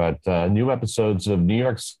there. But new episodes of New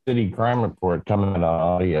York City Crime Report coming on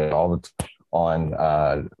audio all the time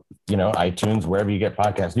on iTunes, wherever you get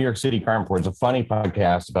podcasts. New York City Crime Report is a funny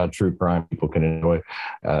podcast about true crime people can enjoy.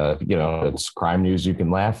 It's crime news you can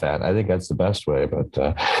laugh at. I think that's the best way.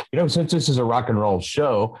 But since this is a rock and roll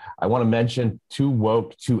show, I want to mention Too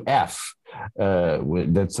Woke to F.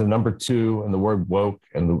 That's the number 2 and the word woke,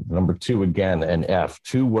 and the number 2 again, and F,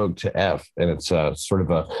 too woke to F. And it's sort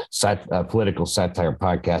of a political satire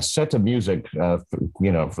podcast set to music, for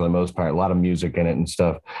the most part, a lot of music in it and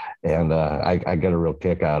stuff. And I get a real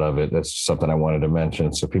kick out of it. That's something I wanted to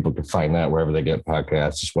mention, so people can find that wherever they get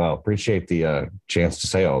podcasts as well. Appreciate the chance to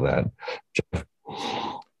say all that, Jeff.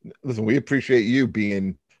 Listen, we appreciate you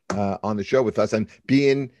being on the show with us and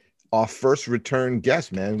being our first return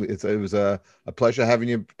guest, man. It was a pleasure having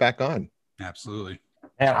you back on. Absolutely.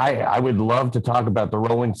 And I would love to talk about the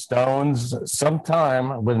Rolling Stones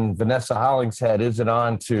sometime when Vanessa Hollingshead isn't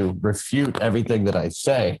on to refute everything that I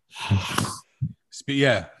say.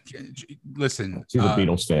 Yeah. Listen, she's a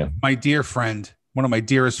Beatles fan. My dear friend, one of my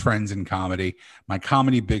dearest friends in comedy, my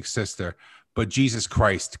comedy big sister, but Jesus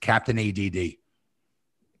Christ, Captain ADD.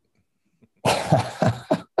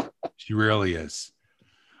 She really is.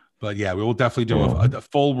 But yeah, we will definitely do a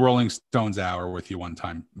full Rolling Stones hour with you one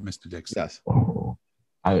time, Mr. Dixon. Yes.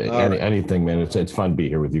 Anything, man. It's fun to be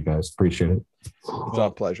here with you guys. Appreciate it. It's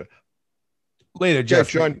our pleasure. Later, Jeff.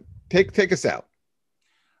 John, take us out.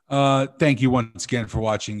 Thank you once again for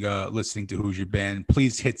watching, listening to Who's Your Band.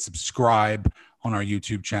 Please hit subscribe on our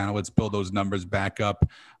YouTube channel. Let's build those numbers back up.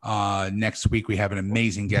 Next week, we have an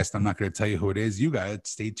amazing guest. I'm not going to tell you who it is. You guys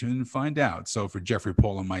stay tuned and find out. So for Jeffrey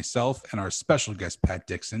Paul and myself and our special guest, Pat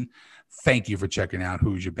Dixon, thank you for checking out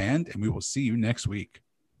Who's Your Band, and we will see you next week.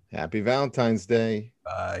 Happy Valentine's Day.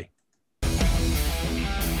 Bye.